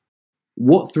that,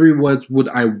 what 3 words would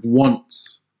I want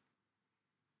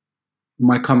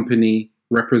my company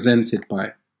represented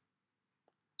by?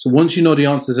 So once you know the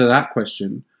answer to that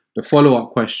question, the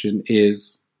follow-up question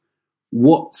is,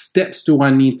 what steps do I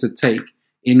need to take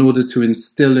in order to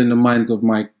instill in the minds of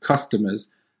my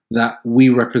customers that we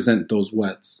represent those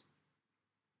words?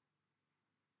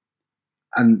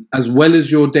 And as well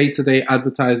as your day-to-day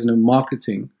advertising and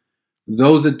marketing,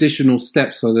 those additional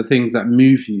steps are the things that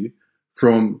move you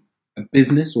from a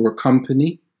business or a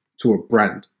company to a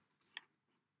brand.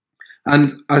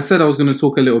 And I said I was going to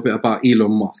talk a little bit about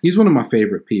Elon Musk. He's one of my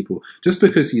favorite people just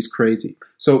because he's crazy.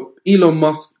 So Elon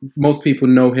Musk, most people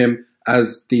know him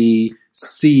as the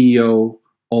CEO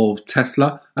of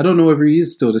Tesla. I don't know whether he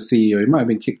is still the CEO. He might have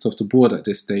been kicked off the board at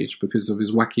this stage because of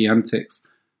his wacky antics.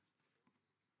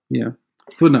 Yeah,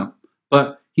 for now.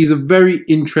 But he's a very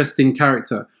interesting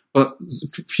character. But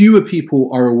fewer people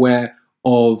are aware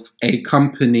of a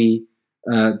company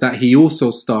that he also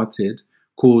started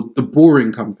called The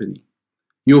Boring Company.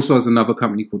 He also has another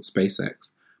company called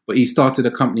SpaceX. But he started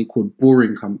a company called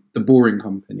The Boring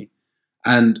Company.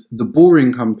 And The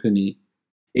Boring Company,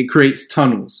 it creates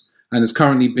tunnels and has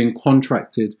currently been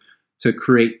contracted to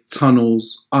create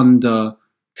tunnels under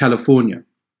California.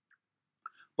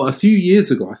 But a few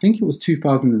years ago, I think it was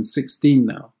 2016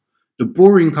 now, the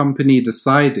Boring Company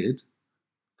decided,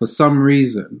 for some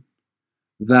reason,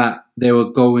 that they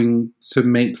were going to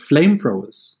make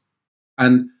flamethrowers.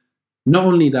 And not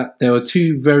only that, there were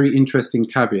two very interesting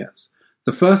caveats.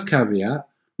 The first caveat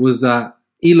was that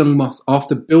Elon Musk,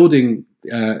 after building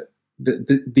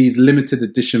these limited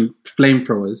edition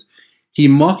flamethrowers, he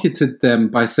marketed them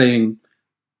by saying,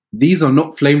 these are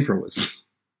not flamethrowers.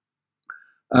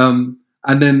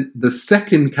 And then the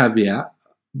second caveat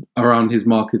around his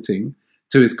marketing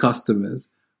to his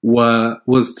customers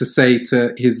was to say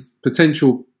to his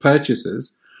potential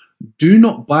purchasers, do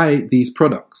not buy these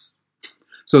products.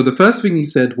 So the first thing he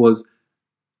said was,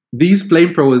 these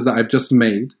flamethrowers that I've just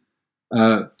made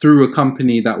through a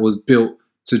company that was built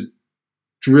to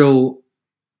drill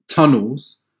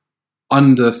tunnels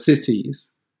under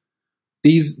cities,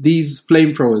 these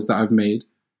flamethrowers that I've made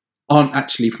aren't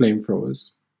actually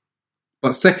flamethrowers.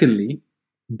 But secondly,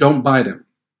 don't buy them.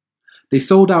 They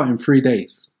sold out in 3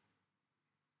 days.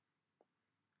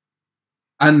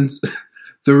 And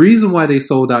the reason why they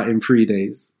sold out in 3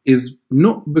 days is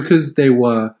not because they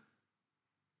were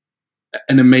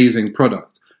an amazing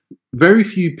product. Very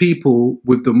few people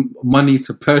with the money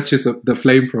to purchase the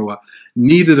flamethrower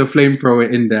needed a flamethrower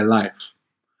in their life.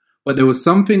 But there was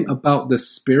something about the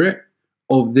spirit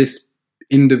of this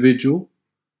individual.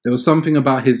 There was something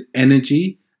about his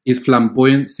energy, his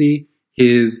flamboyancy,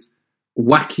 his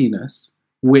wackiness,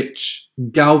 which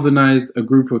galvanized a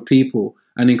group of people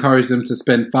and encouraged them to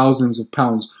spend thousands of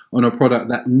pounds on a product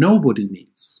that nobody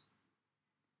needs.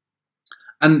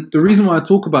 And the reason why I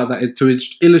talk about that is to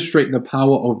illustrate the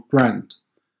power of brand.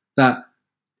 That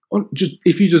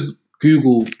if you just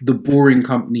Google the Boring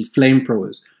Company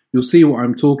flamethrowers, you'll see what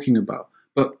I'm talking about.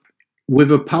 But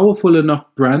with a powerful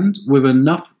enough brand, with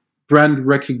enough brand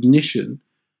recognition,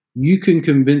 you can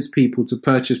convince people to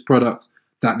purchase products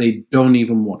that they don't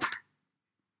even want.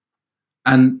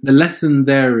 And the lesson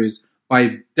there is,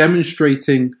 by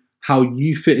demonstrating how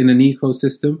you fit in an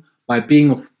ecosystem, by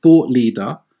being a thought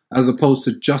leader, as opposed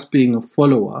to just being a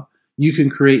follower, you can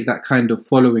create that kind of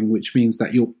following, which means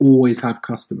that you'll always have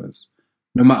customers,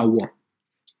 no matter what.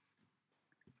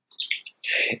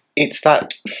 It's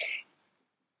that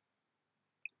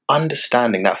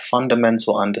understanding, that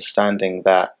fundamental understanding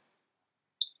that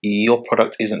your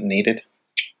product isn't needed.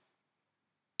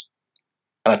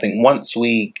 And I think once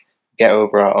we get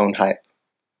over our own hype,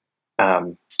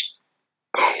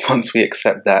 once we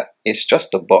accept that it's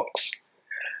just a box,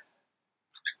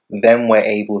 then we're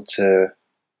able to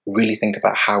really think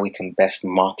about how we can best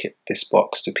market this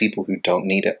box to people who don't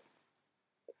need it.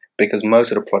 Because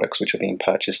most of the products which are being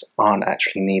purchased aren't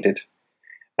actually needed.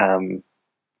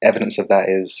 Evidence of that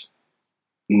is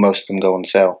most of them go on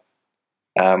sale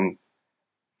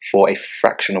for a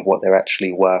fraction of what they're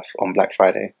actually worth on Black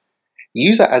Friday.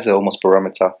 Use that as an almost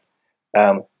barometer.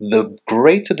 The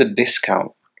greater the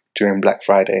discount during Black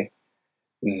Friday,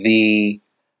 the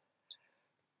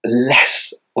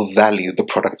less of value the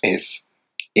product is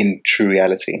in true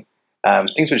reality.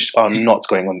 Things which are not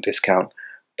going on discount: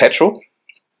 petrol,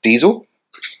 diesel,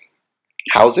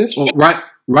 houses. Well,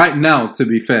 right now, to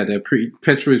be fair,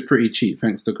 petrol is pretty cheap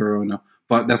thanks to Corona.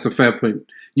 But that's a fair point.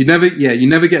 You never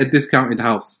get a discounted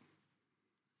house.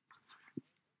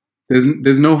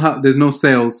 There's no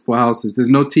sales for houses. There's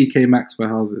no TK Maxx for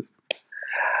houses.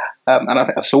 And I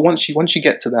think, so once you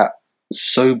get to that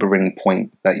sobering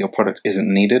point that your product isn't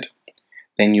needed,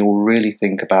 then you'll really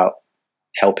think about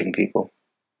helping people,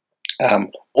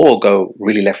 or go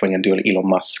really left wing and do an Elon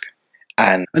Musk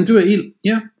and do it.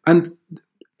 Yeah, and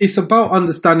it's about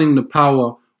understanding the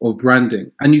power of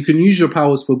branding, and you can use your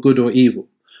powers for good or evil.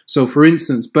 So, for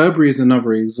instance, Burberry is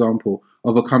another example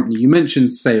of a company. You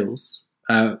mentioned sales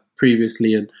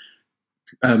previously,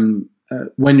 and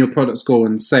when your products go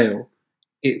on sale,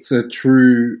 it's a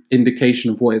true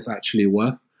indication of what it's actually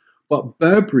worth. But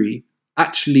Burberry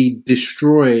actually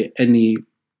destroy any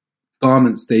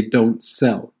garments they don't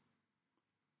sell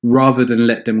rather than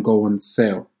let them go on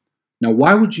sale. Now,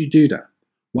 why would you do that?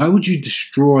 Why would you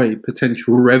destroy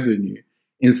potential revenue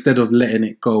instead of letting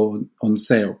it go on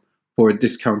sale for a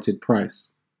discounted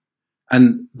price?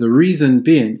 And the reason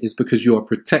being is because you are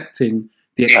protecting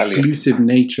the exclusive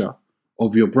nature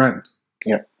of your brand.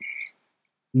 Yeah.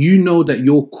 You know that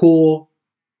your core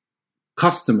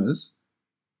customers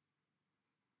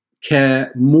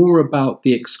care more about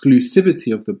the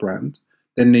exclusivity of the brand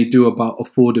than they do about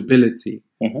affordability.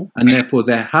 Mm-hmm. And therefore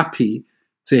they're happy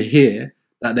to hear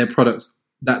that their products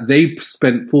that they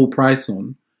spent full price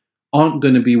on aren't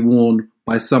going to be worn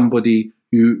by somebody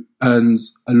who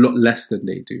earns a lot less than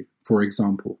they do, for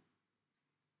example.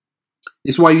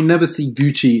 It's why you never see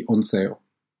Gucci on sale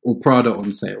or Prada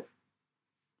on sale.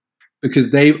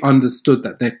 Because they've understood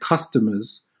that their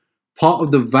customers, part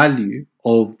of the value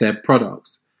of their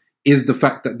products is the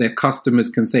fact that their customers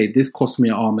can say, this cost me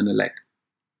an arm and a leg.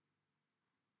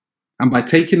 And by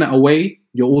taking that away,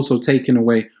 you're also taking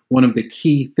away one of the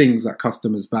key things that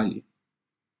customers value.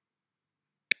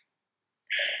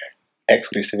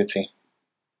 Exclusivity.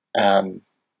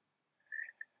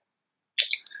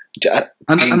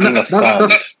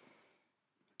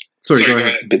 Sorry, go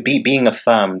ahead. Being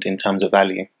affirmed in terms of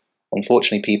value.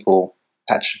 Unfortunately, people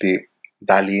attribute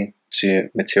value to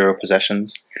material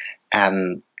possessions,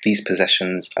 and these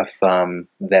possessions affirm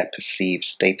their perceived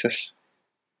status.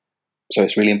 So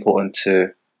it's really important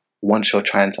to, once you're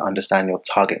trying to understand your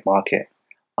target market,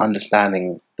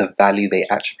 understanding the value they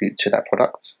attribute to that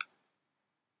product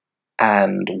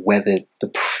and whether the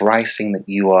pricing that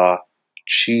you are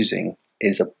choosing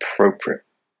is appropriate.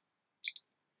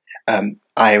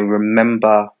 I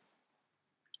remember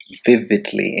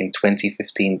vividly in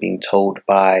 2015 being told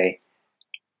by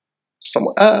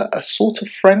someone, a sort of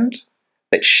friend,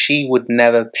 that she would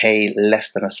never pay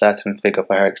less than a certain figure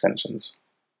for hair extensions.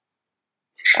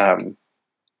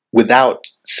 Without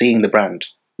seeing the brand,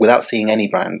 without seeing any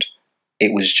brand,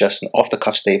 it was just an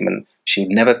off-the-cuff statement. She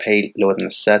would never pay lower than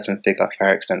a certain figure for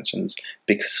hair extensions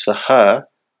because for her,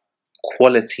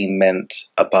 quality meant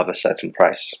above a certain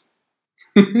price.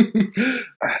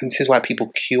 This is why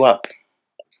people queue up,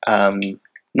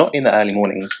 not in the early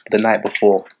mornings, the night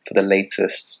before for the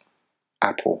latest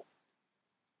Apple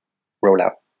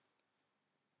rollout.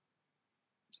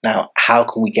 Now, how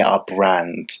can we get our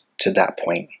brand to that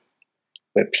point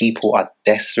where people are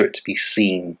desperate to be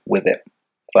seen with it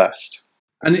first?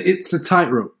 And it's a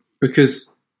tightrope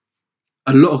because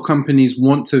a lot of companies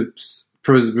want to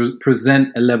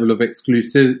present a level of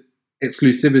exclusivity,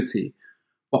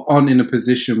 but aren't in a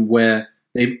position where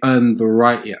they've earned the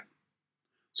right yet.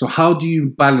 So how do you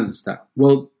balance that?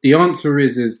 Well, the answer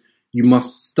is you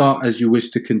must start as you wish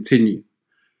to continue.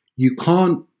 You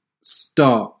can't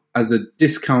start as a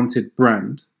discounted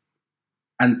brand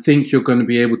and think you're going to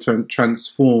be able to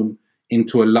transform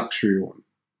into a luxury one.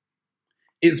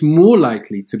 It's more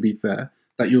likely, to be fair,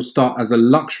 that you'll start as a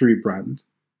luxury brand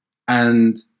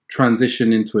and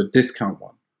transition into a discount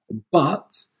one.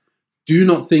 But do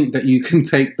not think that you can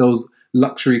take those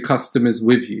luxury customers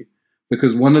with you,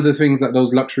 because one of the things that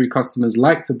those luxury customers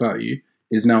liked about you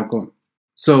is now gone.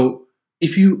 So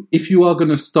if you are going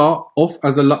to start off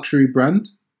as a luxury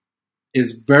brand,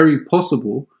 it's very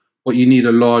possible, but you need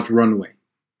a large runway.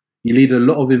 You need a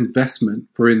lot of investment,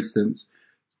 for instance,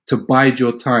 to bide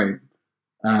your time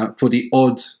for the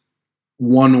odd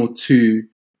one or two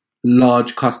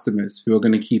large customers who are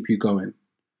going to keep you going,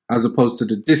 as opposed to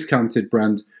the discounted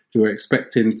brand who are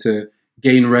expecting to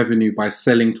gain revenue by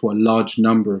selling to a large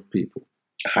number of people.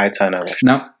 High turnover.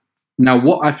 Now,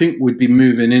 what I think we'd be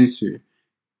moving into,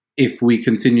 if we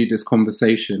continue this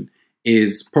conversation,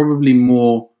 is probably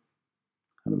more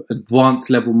kind of advanced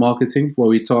level marketing, where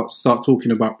we start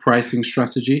talking about pricing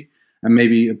strategy and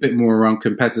maybe a bit more around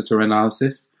competitor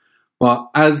analysis. But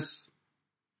as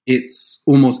it's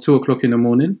almost 2:00 in the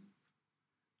morning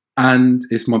and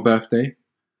it's my birthday,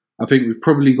 I think we've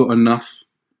probably got enough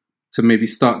to maybe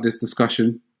start this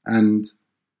discussion, and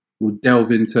we'll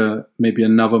delve into maybe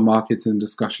another marketing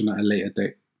discussion at a later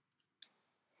date.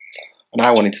 And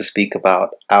I wanted to speak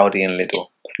about Aldi and Lidl.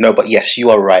 No, but yes, you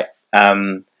are right.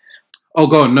 Oh,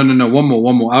 go on. No. One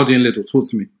more. Aldi and Lidl, talk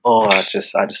to me. Oh, I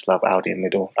just love Aldi and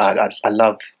Lidl. I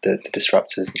love the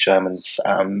disruptors, the Germans.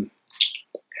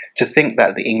 To think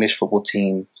that the English football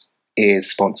team is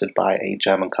sponsored by a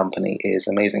German company is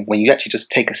amazing. When you actually just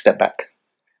take a step back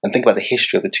and think about the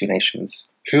history of the two nations,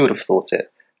 who would have thought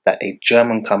it, that a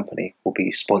German company will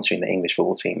be sponsoring the English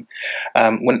football team?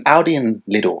 When Aldi and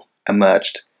Lidl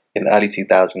emerged in the early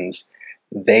 2000s,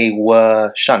 they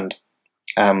were shunned.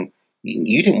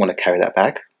 You didn't want to carry that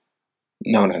bag.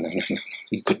 No.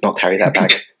 You could not carry that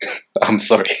bag. I'm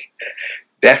sorry.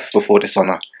 Death before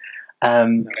dishonor.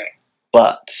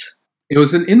 But it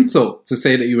was an insult to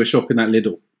say that you were shopping at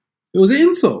Lidl. It was an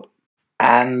insult.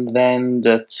 And then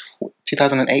the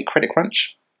 2008 credit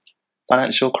crunch,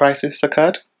 financial crisis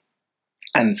occurred.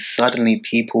 And suddenly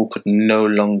people could no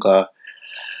longer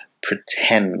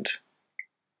pretend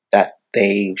that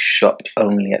they shopped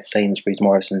only at Sainsbury's,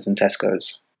 Morrison's and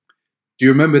Tesco's. Do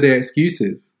you remember their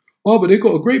excuses? Oh, but they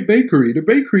got a great bakery. The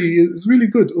bakery is really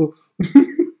good. Oh.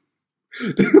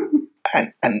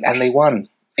 and they won.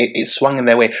 It swung in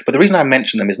their way. But the reason I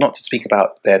mention them is not to speak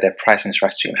about their pricing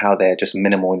strategy and how they're just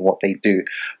minimal in what they do,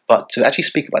 but to actually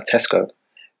speak about Tesco.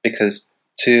 Because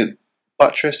to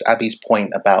buttress Abby's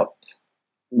point about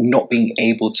not being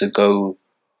able to go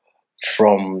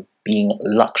from being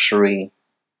luxury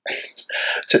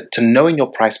to knowing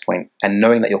your price point and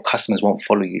knowing that your customers won't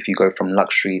follow you if you go from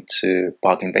luxury to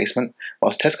bargain basement.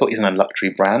 Whilst Tesco isn't a luxury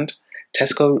brand,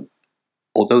 Tesco,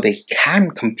 although they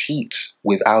can compete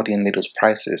with Aldi and Lidl's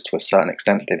prices to a certain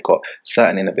extent, they've got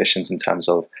certain inhibitions in terms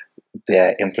of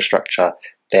their infrastructure,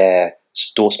 their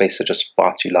store space are just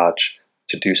far too large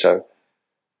to do so.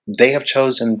 They have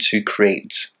chosen to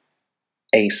create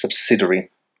a subsidiary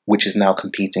which is now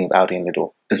competing with Aldi and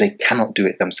Lidl because they cannot do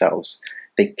it themselves.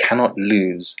 They cannot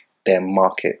lose their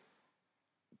market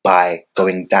by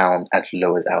going down as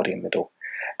low as Aldi and Lidl.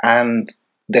 And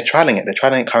they're trialing it. They're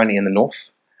trialing it currently in the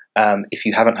north. If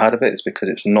you haven't heard of it, it's because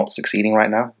it's not succeeding right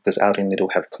now because Aldi and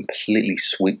Lidl have completely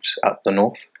swooped up the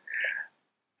north.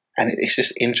 And it's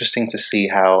just interesting to see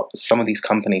how some of these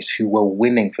companies who were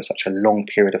winning for such a long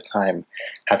period of time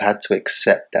have had to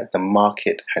accept that the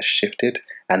market has shifted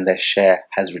and their share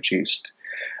has reduced.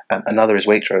 Another is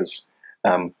Waitrose,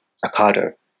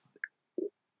 Ocado.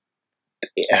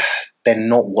 They're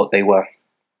not what they were.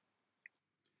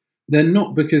 They're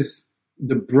not because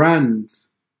the brand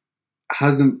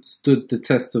hasn't stood the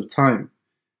test of time.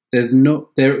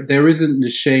 There isn't the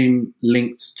shame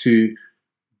linked to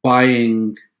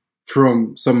buying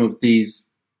from some of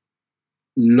these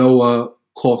lower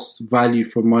cost value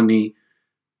for money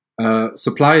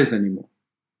suppliers anymore.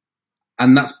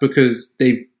 And that's because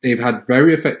they've had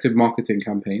very effective marketing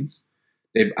campaigns.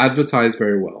 They've advertised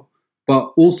very well,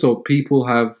 but also people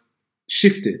have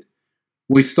shifted.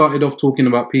 We started off talking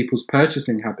about people's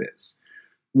purchasing habits.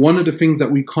 One of the things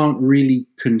that we can't really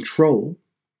control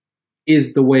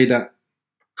is the way that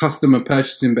customer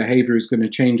purchasing behavior is going to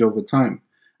change over time.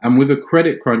 And with a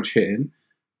credit crunch hitting,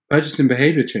 purchasing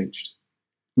behavior changed.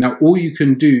 Now, all you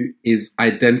can do is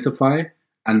identify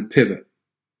and pivot.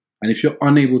 And if you're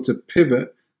unable to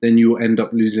pivot, then you will end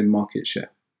up losing market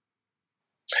share.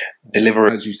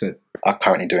 Deliveroo, as you said, are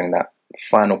currently doing that.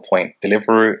 Final point.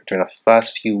 Deliveroo, during the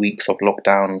first few weeks of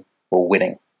lockdown, were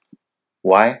winning.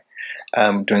 Why?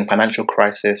 During financial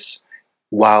crisis,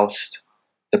 whilst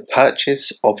the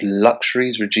purchase of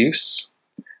luxuries reduce,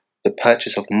 the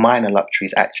purchase of minor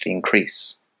luxuries actually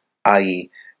increase,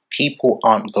 i.e. people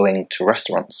aren't going to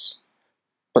restaurants,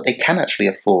 but they can actually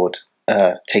afford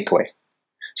takeaway.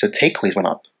 So takeaways went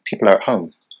up, people are at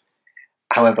home.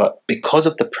 However, because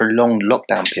of the prolonged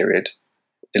lockdown period,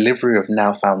 Deliveroo have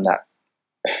now found that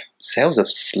sales have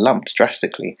slumped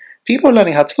drastically. People are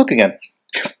learning how to cook again.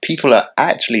 People are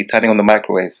actually turning on the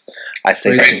microwave. I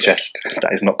say that in jest,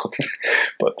 that is not cooking,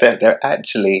 but they're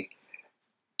actually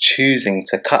choosing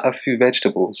to cut a few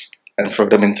vegetables and throw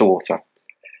them into water.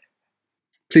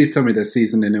 Please tell me there's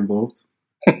seasoning involved.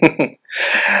 And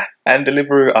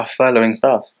Deliveroo are furloughing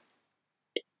staff.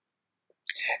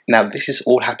 Now, this has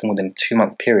all happened within a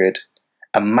 2-month period,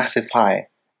 a massive high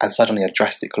and suddenly a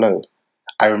drastic low.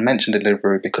 I mentioned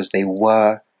Deliveroo because they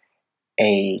were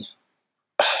a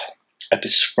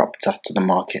disruptor to the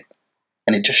market.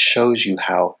 And it just shows you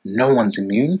how no one's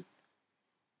immune.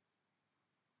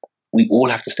 We all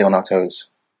have to stay on our toes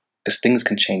because things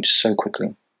can change so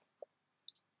quickly.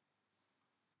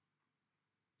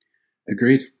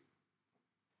 Agreed.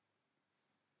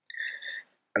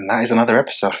 And that is another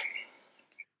episode.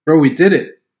 Bro, we did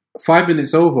it. 5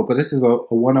 minutes over, but this is a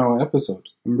 1 hour episode.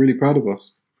 I'm really proud of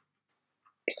us.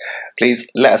 Please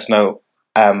let us know,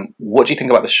 what do you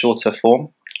think about the shorter form?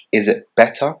 Is it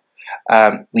better?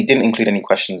 We didn't include any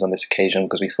questions on this occasion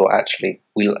because we thought actually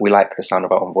we like the sound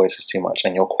of our own voices too much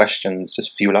and your questions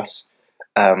just fuel us.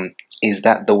 Is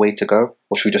that the way to go?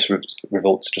 Or should we just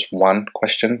revolt to just one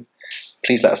question?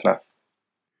 Please let us know.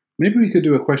 Maybe we could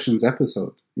do a questions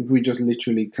episode. If we just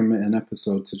literally commit an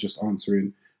episode to just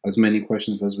answering as many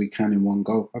questions as we can in one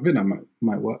go. I think that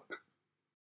might work.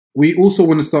 We also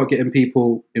want to start getting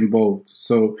people involved.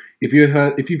 So if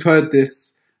you've heard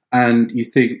this and you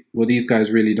think, well, these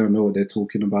guys really don't know what they're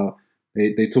talking about.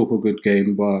 They talk a good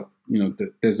game, but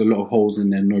there's a lot of holes in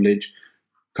their knowledge.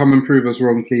 Come and prove us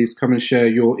wrong, please. Come and share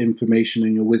your information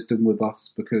and your wisdom with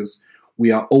us because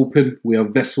we are open. We are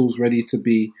vessels ready to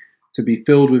be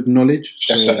filled with knowledge.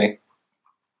 So Definitely.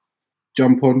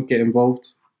 Jump on, get involved.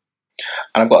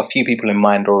 And I've got a few people in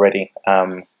mind already.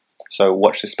 So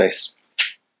watch this space.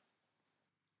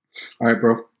 All right,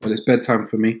 bro. Well, it's bedtime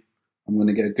for me. I'm going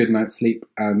to get a good night's sleep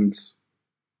and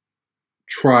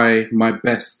try my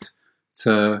best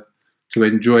to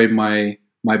enjoy my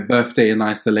birthday in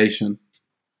isolation.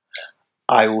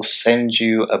 I will send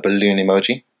you a balloon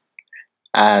emoji.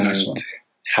 And Nice one.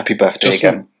 happy birthday Just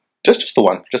again. one. Just the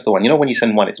one. Just the one. You know when you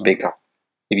send one, it's bigger.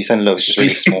 If you send loads, it's really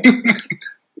small.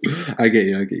 I get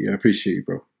you. I appreciate you,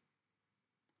 bro.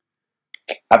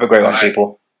 Have a great one, Alright.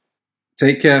 people.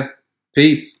 Take care.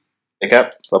 Peace. Take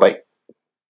care. Bye bye.